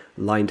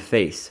tan-lined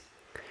face.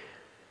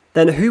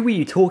 "Then who were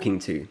you talking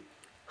to?"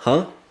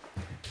 "Huh?"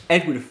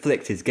 Edward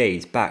flicked his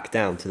gaze back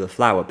down to the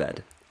flower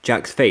bed.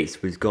 Jack's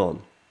face was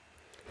gone.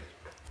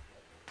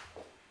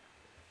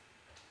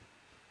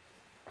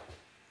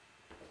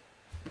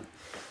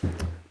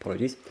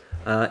 Apologies.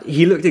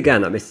 He looked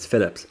again at Mrs.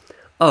 Phillips.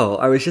 "Oh,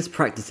 I was just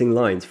practicing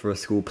lines for a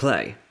school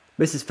play."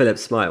 Mrs.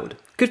 Phillips smiled.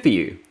 "Good for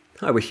you.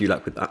 I wish you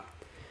luck with that."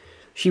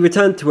 She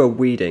returned to her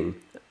weeding,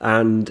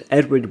 and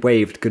Edward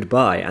waved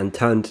goodbye and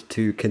turned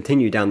to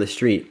continue down the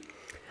street.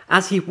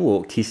 As he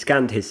walked, he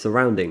scanned his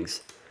surroundings.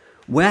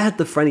 Where had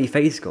the friendly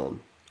face gone?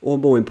 Or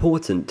more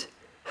important,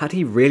 had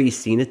he really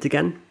seen it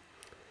again?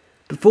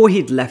 Before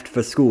he'd left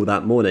for school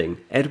that morning,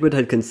 Edward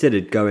had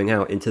considered going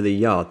out into the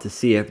yard to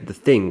see if the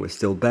thing was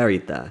still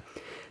buried there,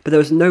 but there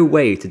was no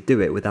way to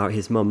do it without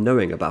his mum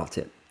knowing about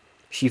it.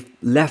 She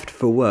left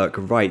for work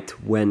right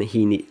when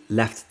he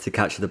left to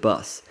catch the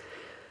bus.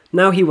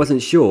 Now he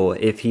wasn't sure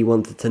if he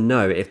wanted to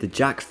know if the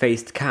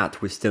jack-faced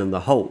cat was still in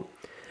the hole.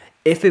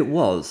 If it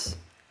was,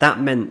 that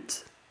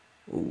meant...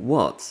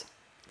 what?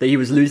 That he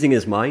was losing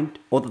his mind?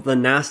 Or that the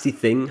nasty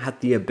thing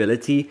had the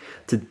ability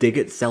to dig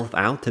itself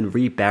out and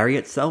rebury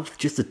itself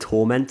just to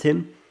torment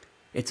him?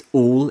 It's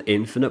all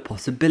infinite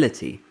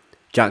possibility,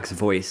 Jack's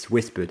voice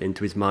whispered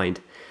into his mind.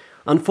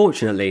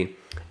 Unfortunately,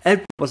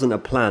 Ed wasn't a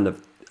fan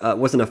of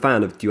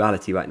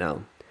duality right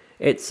now.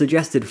 It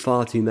suggested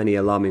far too many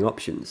alarming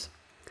options.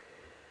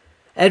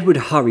 Edward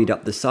hurried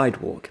up the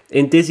sidewalk.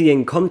 In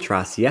dizzying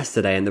contrast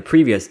yesterday and the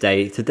previous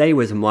day, today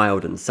was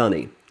mild and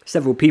sunny.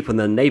 Several people in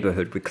the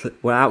neighbourhood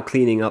were out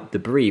cleaning up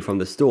debris from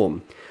the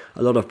storm.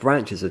 A lot of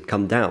branches had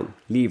come down.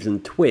 Leaves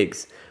and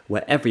twigs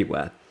were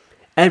everywhere.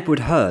 Edward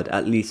heard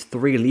at least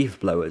 3 leaf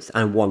blowers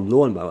and 1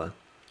 lawnmower.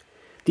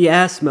 The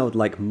air smelled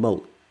like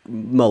mulch.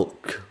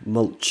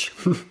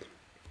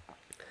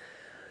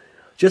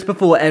 Just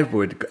before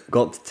Edward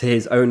got to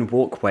his own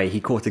walkway,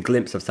 he caught a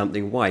glimpse of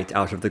something white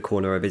out of the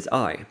corner of his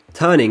eye.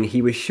 Turning,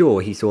 he was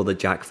sure he saw the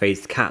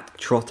jack-faced cat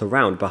trot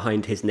around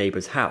behind his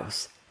neighbour's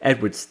house.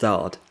 Edward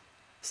stared.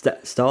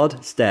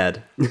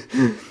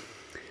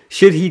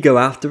 Should he go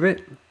after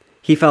it?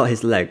 He felt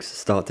his legs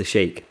start to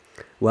shake.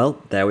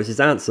 Well, there was his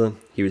answer.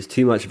 He was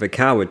too much of a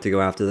coward to go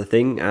after the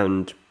thing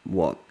and,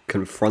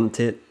 confront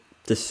it?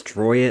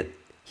 Destroy it?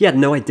 He had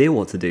no idea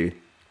what to do.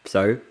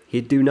 So,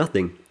 he'd do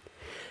nothing.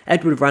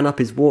 Edward ran up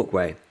his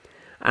walkway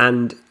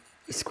and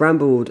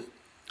scrambled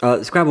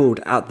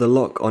out the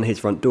lock on his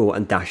front door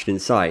and dashed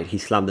inside. He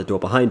slammed the door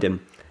behind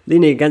him.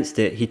 Leaning against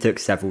it, he took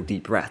several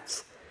deep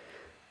breaths.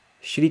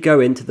 Should he go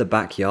into the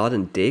backyard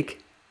and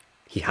dig?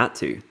 He had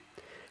to.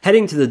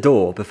 Heading to the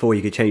door before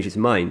he could change his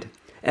mind,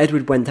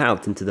 Edward went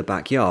out into the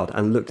backyard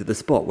and looked at the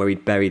spot where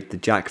he'd buried the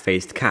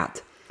jack-faced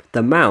cat.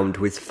 The mound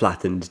was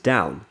flattened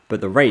down,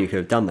 but the rain could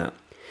have done that.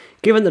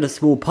 Given that a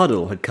small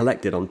puddle had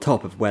collected on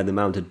top of where the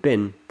mound had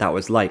been, that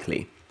was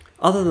likely.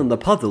 Other than the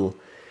puddle,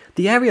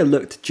 the area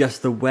looked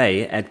just the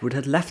way Edward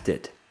had left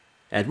it.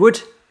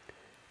 Edward?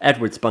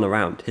 Edward spun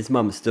around. His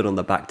mum stood on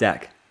the back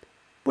deck.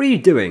 What are you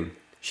doing?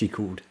 She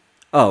called.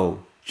 Oh,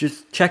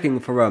 just checking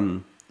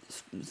for,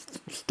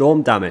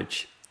 storm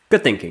damage.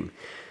 Good thinking.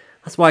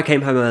 That's why I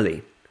came home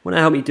early. Want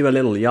to help me do a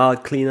little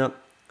yard clean-up?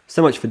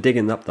 So much for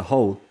digging up the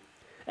hole.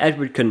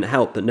 Edward couldn't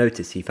help but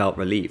notice he felt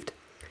relieved.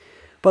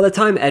 By the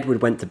time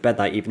Edward went to bed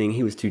that evening,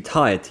 he was too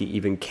tired to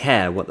even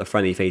care what the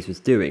friendly face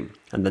was doing,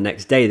 and the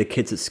next day the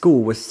kids at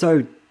school were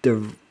so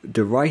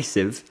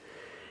derisive,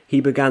 he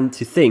began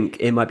to think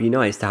it might be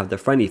nice to have the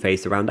friendly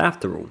face around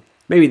after all.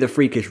 Maybe the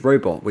freakish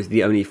robot was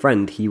the only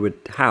friend he would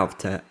hope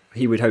to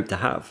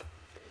have.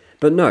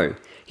 But no,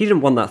 he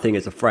didn't want that thing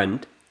as a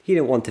friend. He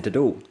didn't want it at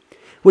all.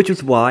 Which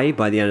was why,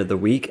 by the end of the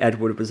week,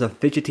 Edward was a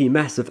fidgety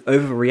mess of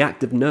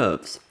overreactive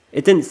nerves.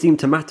 It didn't seem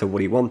to matter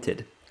what he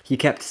wanted. He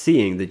kept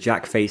seeing the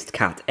jack-faced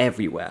cat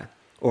everywhere,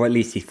 or at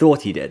least he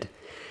thought he did.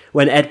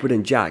 When Edward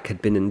and Jack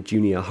had been in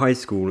junior high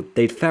school,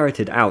 they'd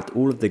ferreted out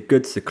all of the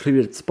good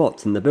secluded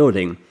spots in the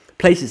building,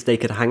 places they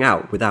could hang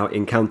out without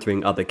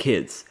encountering other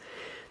kids.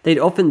 They'd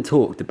often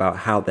talked about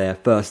how their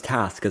first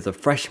task as a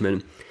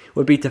freshman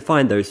would be to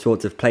find those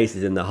sorts of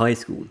places in the high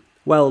school.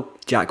 Well,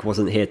 Jack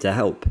wasn't here to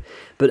help,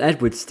 but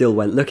Edward still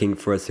went looking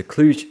for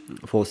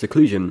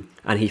seclusion,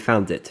 and he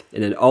found it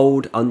in an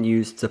old,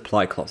 unused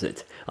supply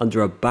closet,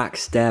 under a back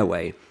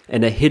stairway,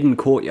 in a hidden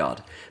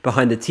courtyard,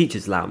 behind the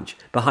teacher's lounge,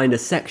 behind a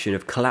section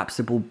of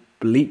collapsible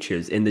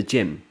bleachers in the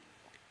gym.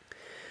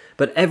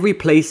 But every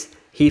place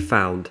he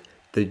found,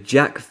 the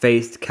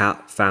jack-faced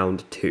cat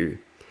found too.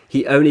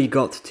 He only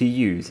got to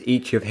use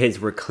each of his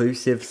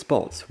reclusive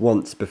spots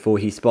once before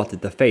he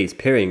spotted the face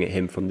peering at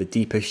him from the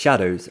deeper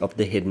shadows of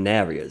the hidden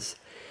areas.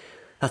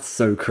 That's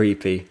so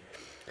creepy.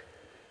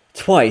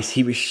 Twice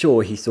he was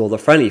sure he saw the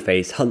friendly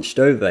face hunched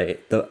under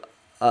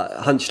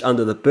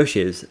the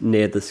bushes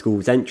near the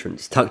school's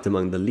entrance, tucked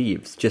among the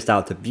leaves, just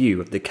out of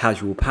view of the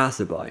casual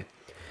passerby.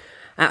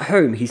 At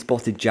home he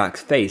spotted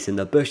Jack's face in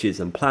the bushes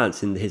and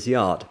plants in his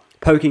yard,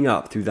 poking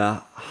up through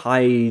the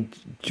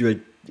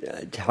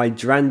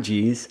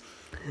hydrangeas,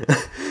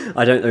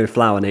 I don't know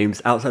flower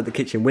names, outside the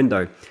kitchen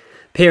window,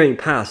 peering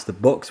past the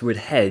boxwood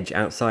hedge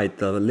outside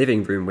the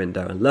living room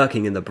window and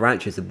lurking in the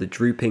branches of the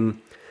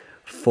drooping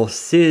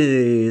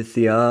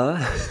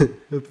forsythia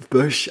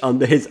bush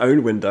under his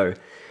own window.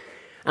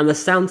 And the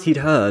sounds he'd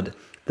heard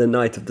the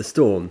night of the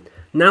storm,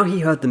 now he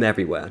heard them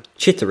everywhere,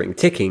 chittering,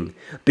 ticking,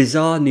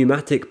 bizarre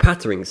pneumatic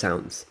pattering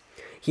sounds.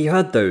 He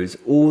heard those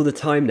all the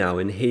time now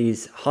in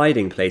his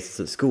hiding places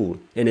at school,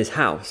 in his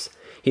house.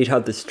 He'd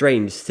heard the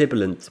strange,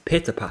 sibilant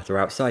pitter-patter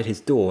outside his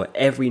door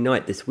every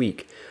night this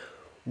week.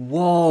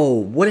 Whoa,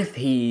 what if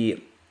he's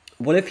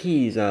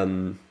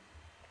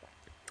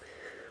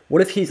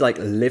like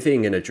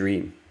living in a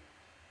dream?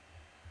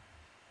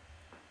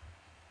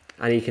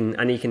 And he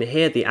can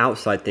hear the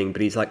outside thing,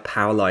 but he's like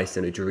paralyzed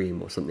in a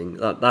dream or something.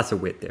 That's a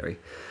weird theory.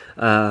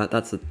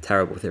 That's a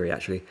terrible theory,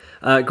 actually.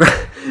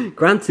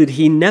 Granted,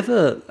 he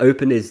never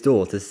opened his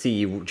door to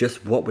see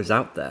just what was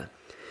out there.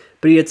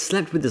 But he had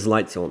slept with his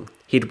lights on.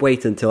 He'd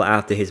wait until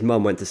after his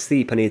mum went to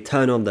sleep and he'd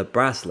turn on the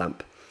brass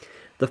lamp.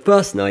 The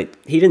first night,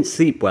 he didn't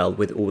sleep well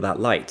with all that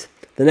light.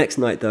 The next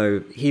night,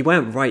 though, he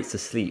went right to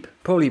sleep,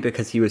 probably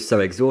because he was so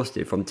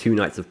exhausted from 2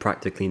 nights of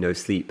practically no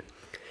sleep.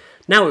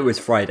 Now it was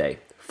Friday,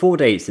 4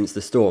 days since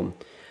the storm,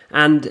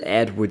 and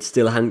Edward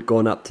still hadn't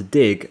gone up to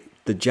dig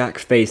the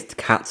jack-faced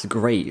cat's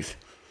grave.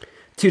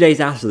 2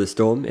 days after the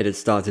storm, it had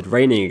started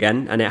raining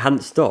again, and it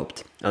hadn't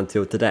stopped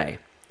until today.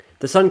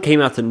 The sun came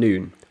out at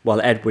noon, while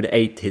Edward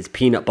ate his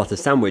peanut butter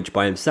sandwich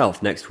by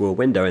himself next to a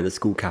window in the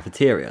school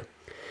cafeteria.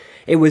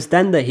 It was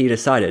then that he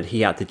decided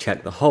he had to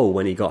check the hole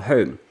when he got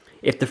home.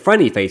 If the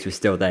friendly face was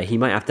still there, he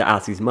might have to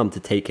ask his mum to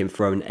take him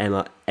for an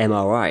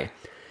MRI.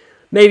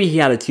 Maybe he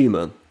had a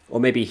tumour, or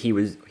maybe he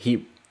was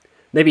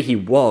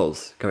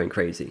going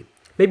crazy.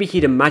 Maybe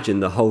he'd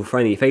imagined the whole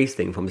friendly face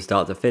thing from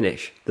start to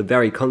finish. The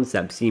very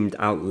concept seemed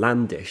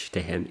outlandish to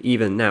him,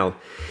 even now.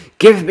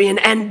 Give me an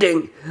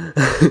ending!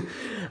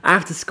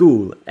 After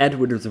school,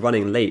 Edward was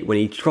running late when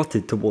he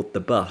trotted toward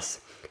the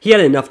bus. He had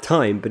enough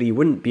time, but he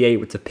wouldn't be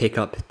able to pick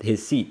up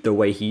his seat the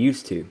way he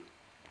used to.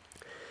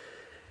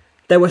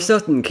 There were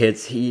certain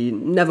kids he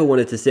never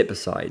wanted to sit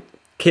beside.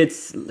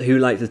 Kids who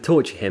liked to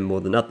torture him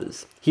more than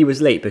others. He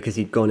was late because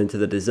he'd gone into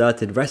the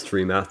deserted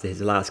restroom after his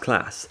last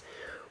class.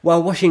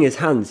 While washing his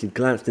hands, he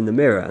glanced in the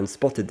mirror and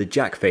spotted the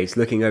jackface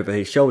looking over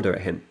his shoulder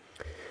at him.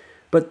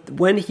 But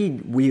when he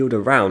wheeled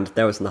around,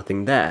 there was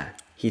nothing there.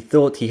 He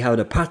thought he held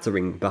a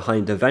patering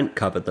behind a vent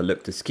cover that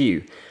looked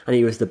askew, and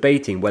he was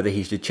debating whether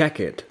he should check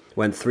it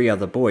when 3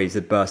 other boys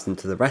had burst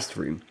into the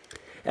restroom.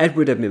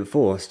 Edward had been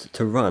forced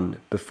to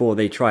run before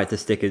they tried to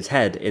stick his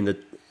head in the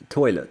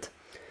toilet.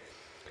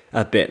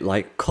 A bit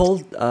like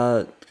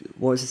what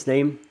was his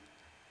name?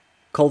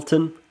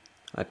 Colton?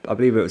 I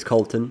believe it was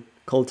Colton.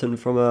 Colton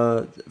from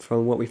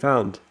What We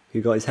Found,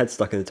 who got his head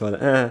stuck in the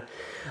toilet.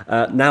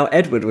 Now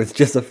Edward was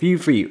just a few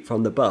feet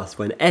from the bus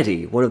when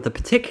Eddie, one of the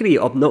particularly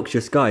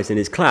obnoxious guys in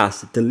his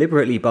class,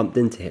 deliberately bumped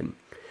into him.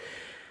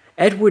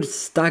 Edward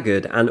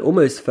staggered and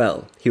almost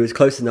fell. He was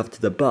close enough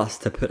to the bus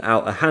to put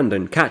out a hand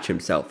and catch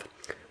himself.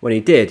 When he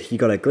did, he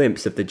got a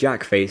glimpse of the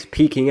jackface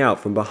peeking out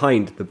from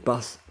behind the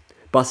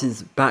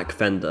bus's back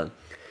fender.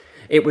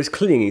 It was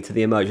clinging to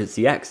the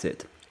emergency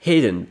exit,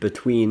 hidden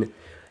between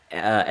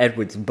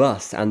Edward's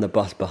bus and the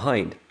bus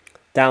behind,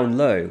 down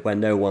low where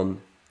no one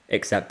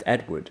except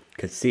Edward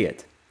could see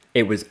it.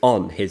 It was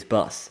on his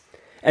bus.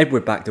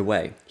 Edward backed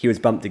away. He was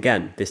bumped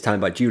again, this time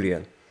by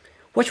Julia.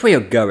 "Which way you're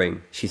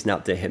going?" she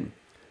snapped at him.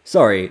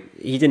 Sorry,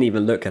 he didn't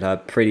even look at her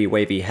pretty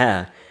wavy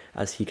hair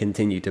as he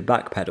continued to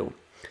backpedal.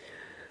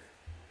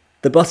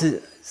 The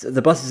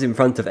buses in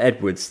front of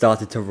Edward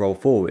started to roll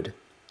forward.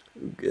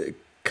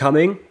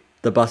 Coming?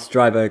 The bus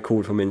driver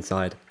called from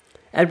inside.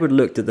 Edward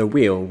looked at the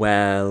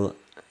wheel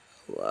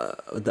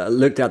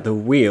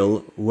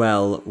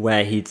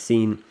where he'd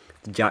seen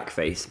the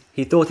jackface.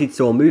 He thought he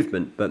saw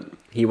movement, but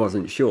he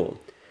wasn't sure.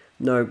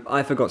 "No,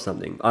 I forgot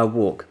something. I'll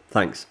walk,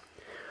 thanks."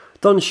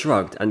 Don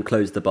shrugged and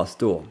closed the bus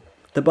door.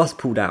 The bus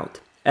pulled out.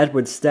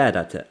 Edward stared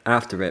at it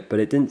after it, but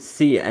it didn't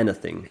see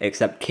anything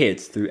except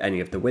kids through any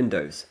of the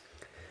windows.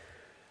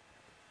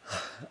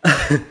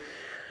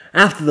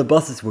 After the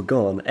buses were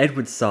gone,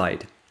 Edward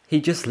sighed. He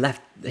just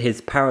left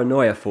his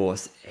paranoia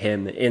force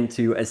him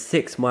into a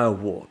 6-mile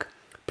walk.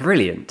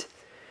 Brilliant.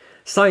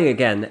 Sighing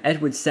again,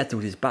 Edward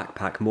settled his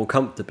backpack more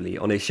comfortably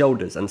on his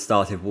shoulders and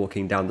started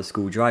walking down the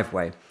school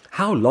driveway.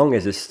 How long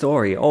is this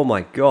story? Oh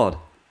my god.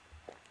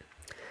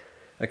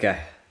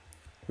 Okay,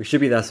 we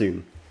should be there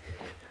soon.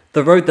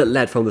 The road that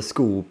led from the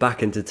school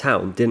back into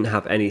town didn't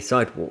have any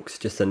sidewalks,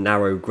 just a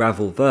narrow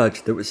gravel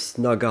verge that was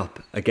snug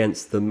up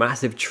against the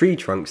massive tree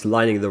trunks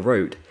lining the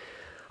road.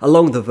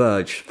 Along the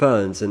verge,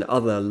 ferns and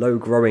other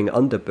low-growing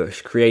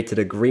underbush created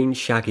a green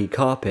shaggy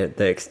carpet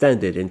that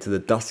extended into the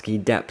dusky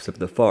depths of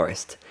the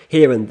forest.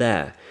 Here and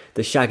there,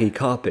 the shaggy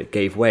carpet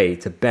gave way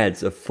to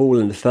beds of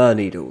fallen fir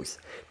needles.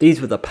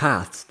 These were the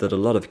paths that a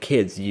lot of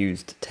kids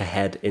used to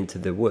head into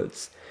the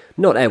woods.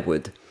 Not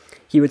Edward.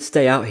 He would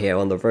stay out here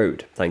on the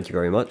road, thank you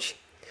very much.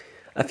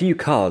 A few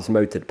cars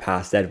motored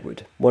past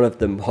Edward. One of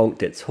them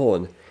honked its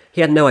horn.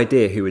 He had no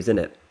idea who was in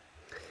it.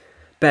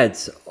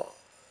 Beds...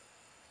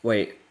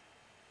 Wait.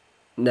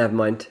 Never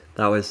mind.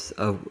 That was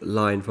a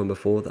line from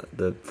before.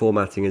 The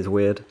formatting is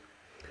weird.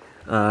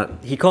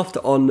 He coughed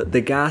on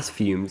the gas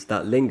fumes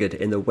that lingered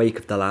in the wake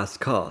of the last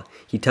car.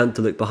 He turned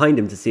to look behind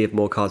him to see if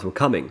more cars were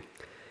coming.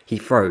 He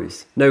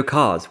froze. No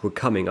cars were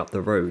coming up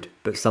the road,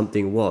 but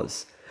something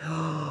was.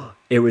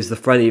 It was the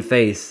friendly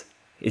face.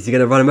 Is he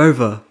going to run him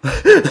over?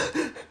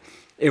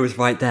 It was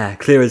right there,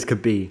 clear as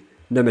could be.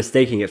 No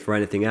mistaking it for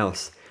anything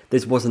else.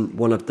 This wasn't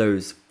one of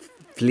those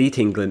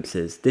fleeting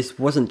glimpses. This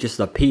wasn't just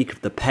a peek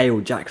of the pale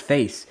Jack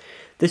face.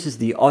 This was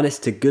the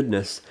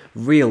honest-to-goodness,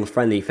 real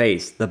friendly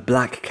face, the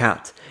black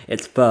cat,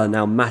 its fur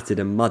now matted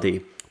and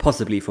muddy,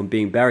 possibly from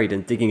being buried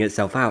and digging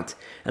itself out,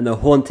 and the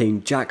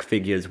haunting Jack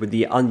figures with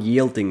the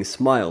unyielding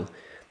smile.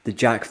 The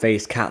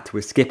Jack-faced cat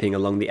was skipping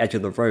along the edge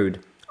of the road.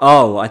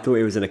 Oh, I thought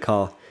it was in a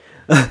car.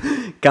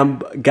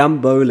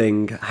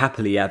 Gamboling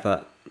happily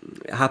after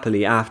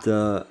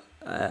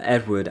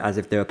Edward as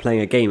if they were playing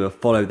a game of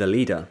follow the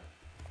leader.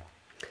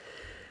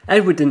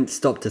 Edward didn't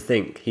stop to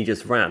think, he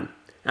just ran.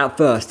 At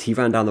first, he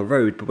ran down the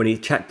road, but when he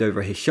checked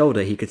over his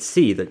shoulder, he could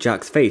see that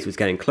Jack's face was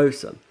getting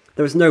closer.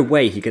 There was no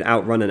way he could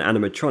outrun an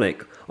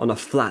animatronic on a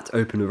flat,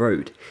 open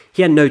road.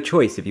 He had no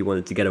choice if he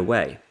wanted to get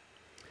away.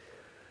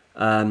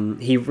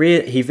 He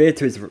veered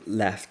to his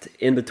left,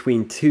 in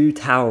between 2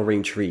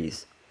 towering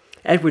trees.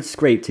 Edward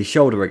scraped his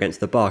shoulder against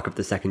the bark of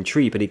the second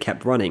tree, but he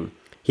kept running.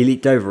 He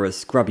leaped over a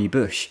scrubby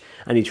bush,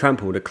 and he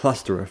trampled a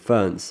cluster of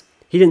ferns.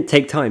 He didn't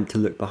take time to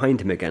look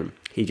behind him again.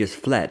 He just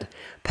fled,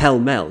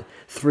 pell-mell,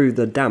 through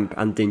the damp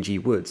and dingy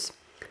woods.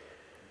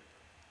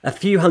 A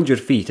few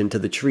hundred feet into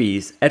the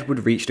trees,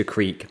 Edward reached a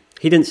creek.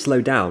 He didn't slow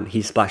down,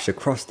 he splashed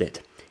across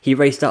it. He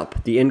raced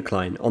up the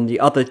incline on the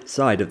other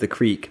side of the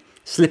creek.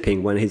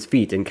 slipping when his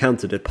feet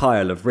encountered a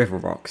pile of river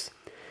rocks.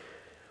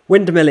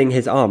 Windmilling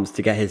his arms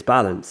to get his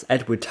balance,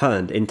 Edward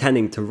turned,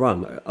 intending to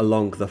run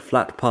along the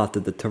flat part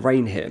of the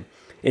terrain here,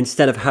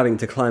 instead of having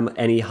to climb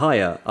any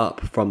higher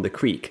up from the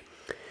creek.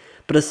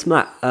 But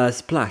a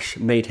splash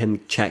made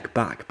him check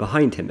back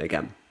behind him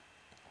again.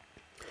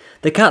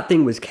 The cat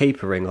thing was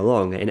capering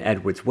along in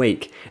Edward's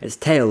wake. Its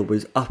tail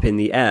was up in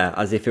the air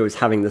as if it was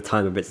having the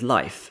time of its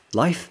life.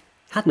 Life?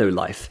 It had no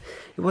life.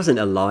 It wasn't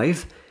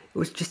alive. It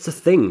was just a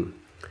thing.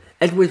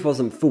 Edward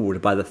wasn't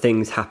fooled by the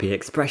thing's happy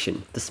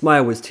expression. The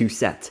smile was too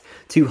set,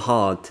 too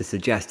hard to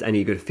suggest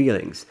any good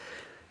feelings.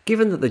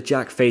 Given that the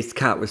jack-faced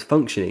cat was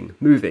functioning,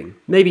 moving,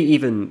 maybe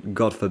even,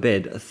 God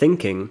forbid,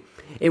 thinking,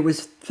 it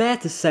was fair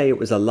to say it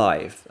was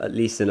alive, at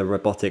least in a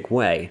robotic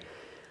way.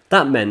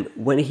 That meant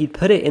when he'd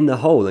put it in the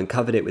hole and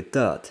covered it with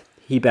dirt,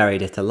 he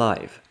buried it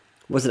alive.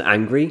 Was it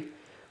angry?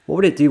 What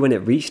would it do when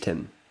it reached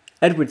him?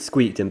 Edward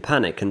squeaked in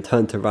panic and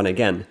turned to run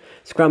again.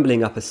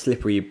 Scrambling up a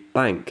slippery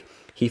bank,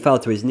 he fell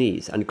to his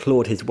knees and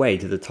clawed his way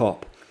to the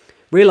top.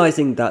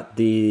 Realizing that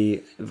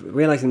his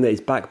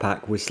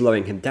backpack was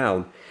slowing him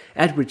down,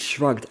 Edward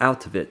shrugged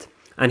out of it,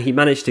 and he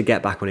managed to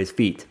get back on his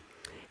feet.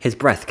 His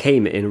breath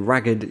came in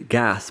ragged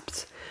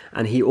gasps,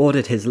 and he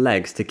ordered his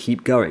legs to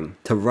keep going,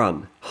 to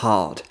run,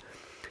 hard.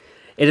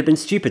 It had been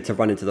stupid to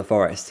run into the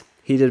forest.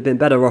 He'd have been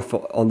better off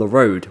on the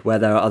road, where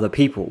there are other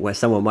people, where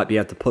someone might be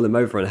able to pull him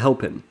over and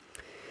help him.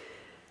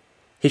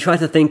 He tried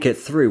to think it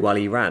through while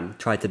he ran,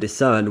 tried to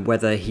discern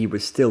whether he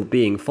was still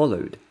being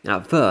followed.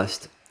 At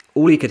first,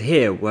 all he could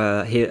hear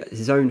were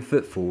his own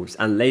footfalls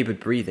and laboured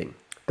breathing.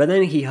 But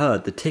then he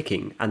heard the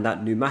ticking and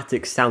that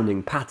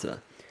pneumatic-sounding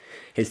patter.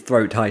 His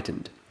throat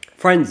tightened.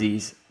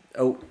 Frenzied,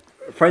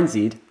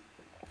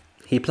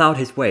 he ploughed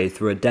his way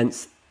through a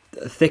dense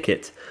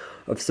thicket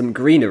of some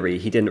greenery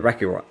he didn't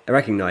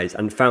recognise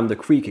and found the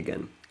creek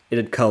again. It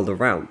had curled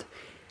around.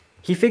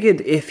 He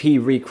figured if he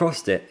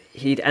recrossed it,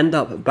 he'd end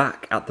up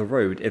back at the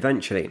road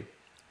eventually.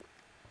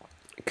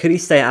 Could he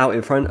stay out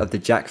in front of the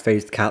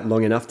jack-faced cat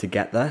long enough to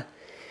get there?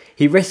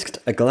 He risked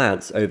a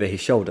glance over his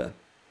shoulder.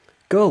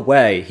 "Go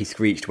away," he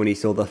screeched when he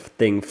saw the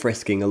thing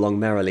frisking along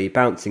merrily,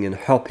 bouncing and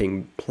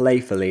hopping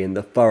playfully in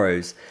the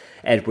furrows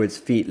Edward's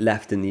feet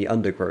left in the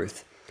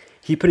undergrowth.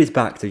 He put his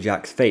back to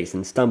Jack's face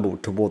and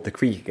stumbled toward the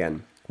creek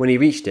again. When he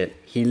reached it,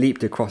 he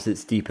leaped across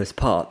its deepest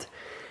part.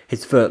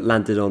 His foot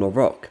landed on a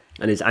rock,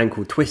 and his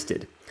ankle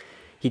twisted.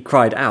 He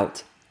cried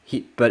out,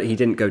 but he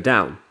didn't go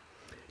down.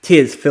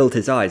 Tears filled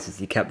his eyes as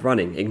he kept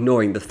running,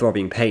 ignoring the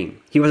throbbing pain.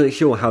 He wasn't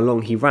sure how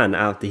long he ran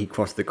after he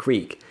crossed the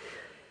creek.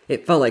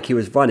 It felt like he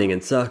was running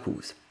in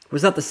circles.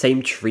 Was that the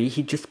same tree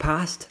he'd just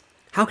passed?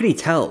 How could he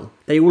tell?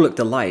 They all looked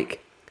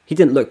alike. He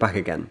didn't look back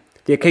again.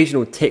 The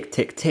occasional tick,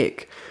 tick,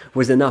 tick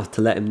was enough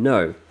to let him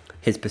know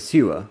his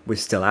pursuer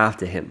was still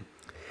after him.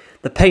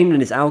 The pain in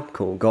his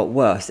ankle got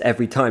worse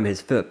every time his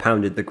foot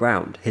pounded the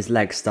ground. His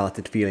legs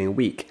started feeling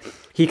weak.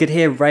 He could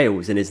hear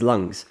rails in his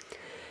lungs.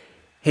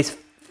 His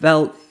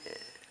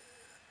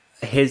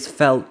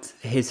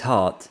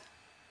heart.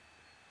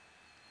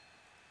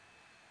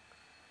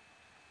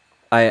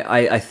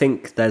 I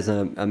think there's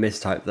a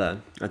mistype there.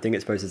 I think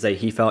it's supposed to say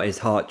he felt his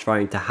heart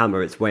trying to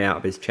hammer its way out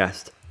of his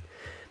chest.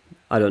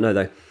 I don't know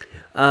though.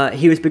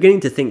 He was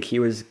beginning to think he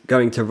was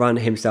going to run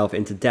himself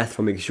into death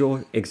from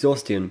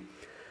exhaustion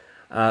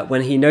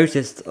when he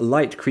noticed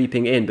light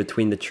creeping in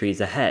between the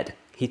trees ahead.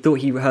 He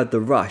thought he heard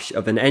the rush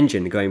of an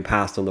engine going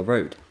past on the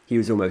road. He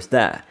was almost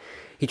there.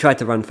 He tried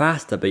to run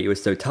faster, but he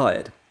was so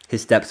tired.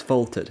 His steps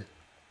faltered.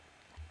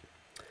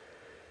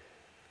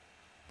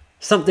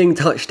 Something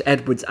touched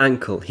Edward's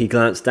ankle. He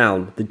glanced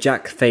down. The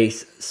jack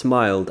face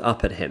smiled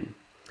up at him.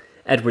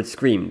 Edward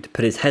screamed,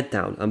 put his head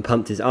down, and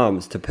pumped his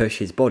arms to push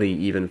his body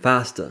even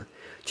faster.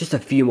 Just a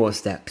few more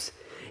steps.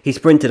 He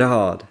sprinted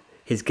hard,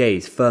 his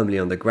gaze firmly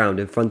on the ground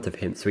in front of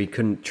him so he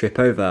couldn't trip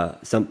over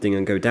something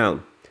and go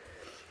down.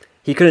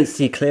 He couldn't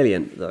see clearly,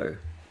 though.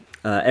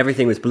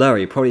 Everything was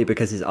blurry, probably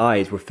because his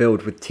eyes were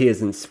filled with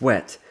tears and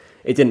sweat.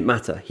 It didn't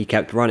matter. He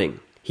kept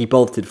running. He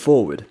bolted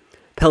forward,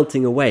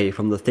 pelting away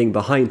from the thing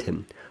behind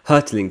him,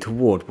 hurtling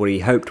toward what he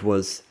hoped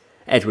was...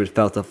 Edward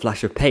felt a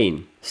flash of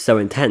pain, so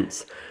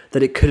intense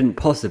that it couldn't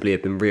possibly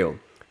have been real.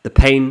 The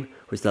pain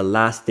was the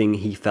last thing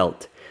he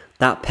felt.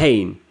 That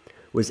pain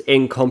was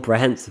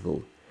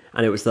incomprehensible,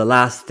 and it was the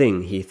last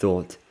thing he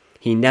thought.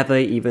 He never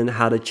even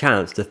had a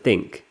chance to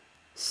think.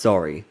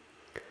 Sorry.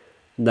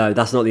 No,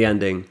 that's not the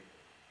ending.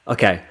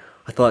 Okay,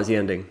 I thought it was the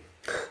ending.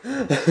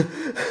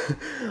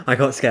 I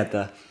got scared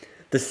there.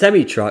 The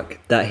semi-truck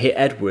that hit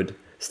Edward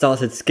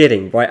started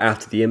skidding right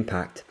after the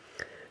impact.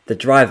 The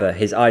driver,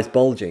 his eyes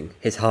bulging,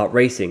 his heart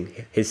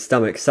racing, his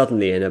stomach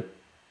suddenly in a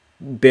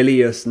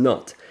bilious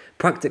knot,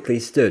 practically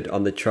stood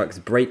on the truck's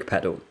brake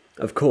pedal.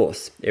 Of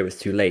course, it was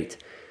too late.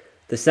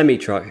 The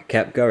semi-truck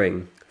kept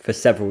going for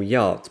several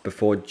yards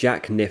before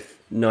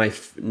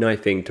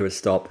knifing to a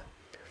stop.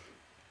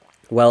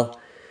 Well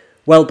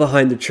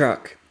behind the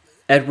truck,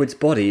 Edward's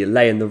body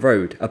lay in the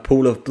road, a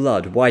pool of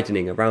blood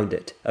widening around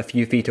it. A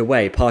few feet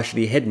away,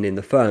 partially hidden in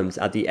the ferns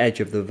at the edge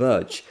of the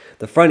verge,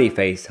 the frowny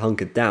face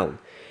hunkered down.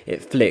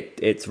 It flicked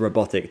its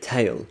robotic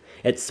tail.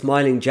 Its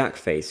smiling jack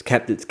face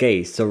kept its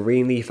gaze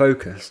serenely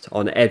focused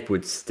on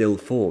Edward's still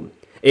form.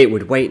 It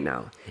would wait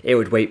now. It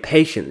would wait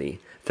patiently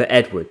for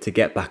Edward to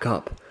get back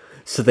up,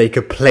 so they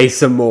could play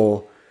some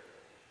more.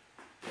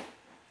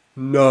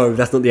 No,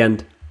 that's not the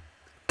end.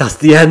 That's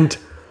the end!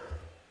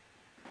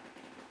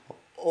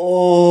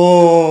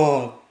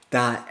 Oh,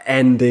 that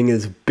ending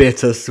is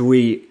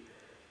bittersweet.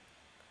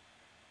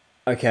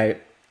 Okay.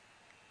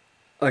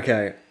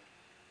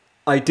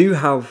 I do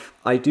have,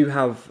 what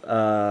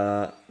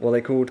are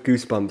they called?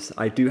 Goosebumps.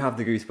 I do have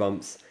the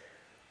goosebumps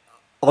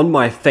on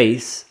my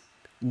face.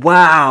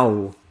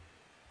 Wow!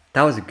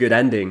 That was a good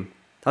ending.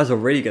 That was a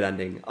really good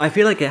ending. I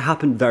feel like it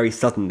happened very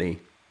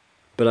suddenly.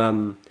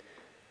 But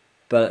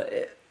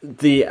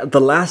the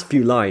last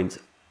few lines,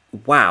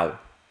 wow.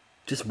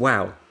 Just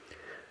wow.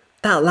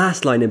 That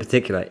last line in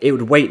particular, it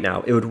would wait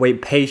now. It would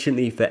wait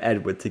patiently for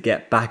Edward to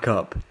get back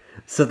up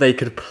so they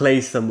could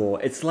play some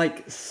more. It's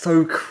like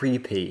so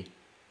creepy.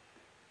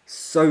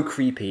 So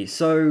creepy.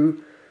 So,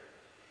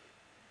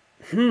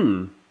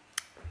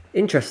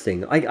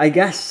 interesting. I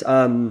guess,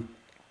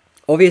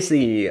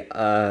 obviously,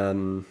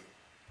 the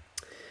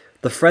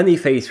friendly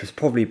face was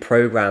probably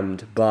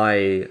programmed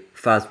by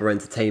Fazbear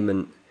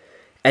Entertainment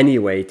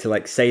anyway to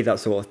like say that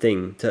sort of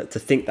thing, to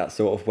think that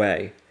sort of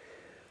way.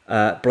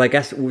 But I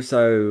guess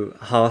also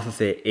half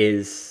of it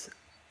is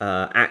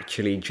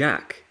actually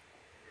Jack.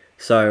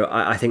 So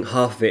I think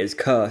half of it is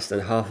cursed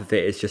and half of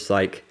it is just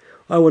like,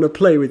 I want to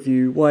play with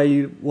you. Why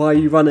are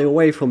you running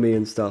away from me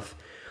and stuff?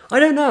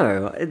 I don't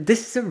know.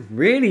 This is a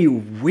really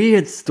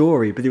weird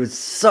story, but it was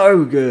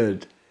so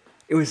good.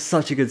 It was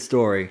such a good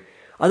story.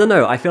 I don't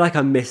know. I feel like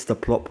I missed a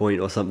plot point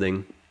or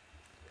something.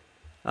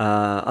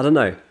 I don't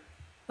know.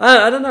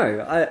 I don't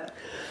know.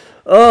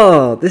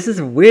 Oh, this is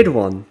a weird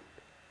one.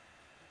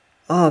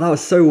 Oh, that was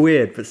so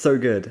weird, but so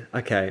good.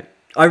 Okay.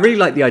 I really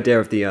like the idea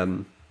of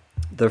the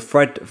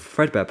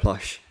Fredbear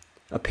plush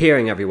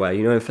appearing everywhere.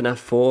 You know, in FNAF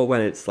 4,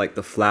 when it's like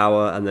the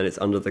flower and then it's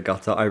under the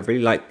gutter. I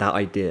really like that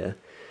idea.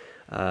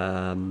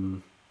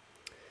 And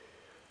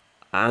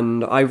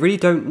I really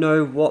don't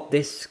know what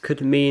this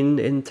could mean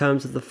in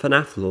terms of the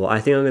FNAF lore. I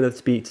think I'm going to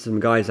speak to some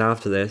guys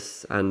after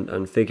this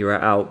and figure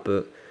it out,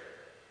 but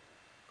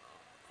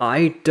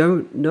I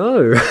don't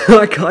know.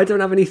 Like, I don't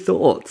have any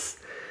thoughts.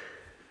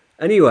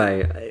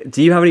 Anyway,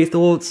 do you have any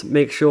thoughts?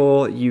 Make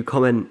sure you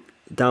comment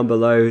down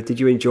below. Did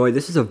you enjoy?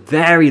 This is a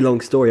very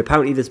long story.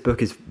 Apparently this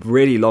book is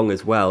really long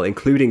as well,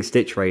 including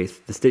Stitch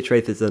Wraith. The Stitch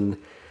Wraith is an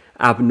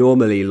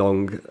abnormally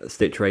long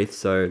Stitch Wraith,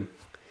 so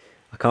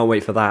I can't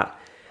wait for that.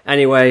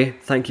 Anyway,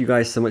 thank you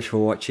guys so much for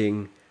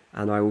watching,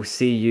 and I will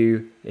see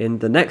you in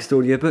the next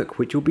audiobook,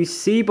 which will be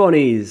Sea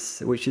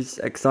Bonnies, which is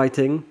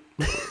exciting.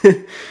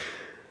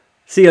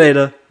 See you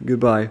later.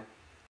 Goodbye.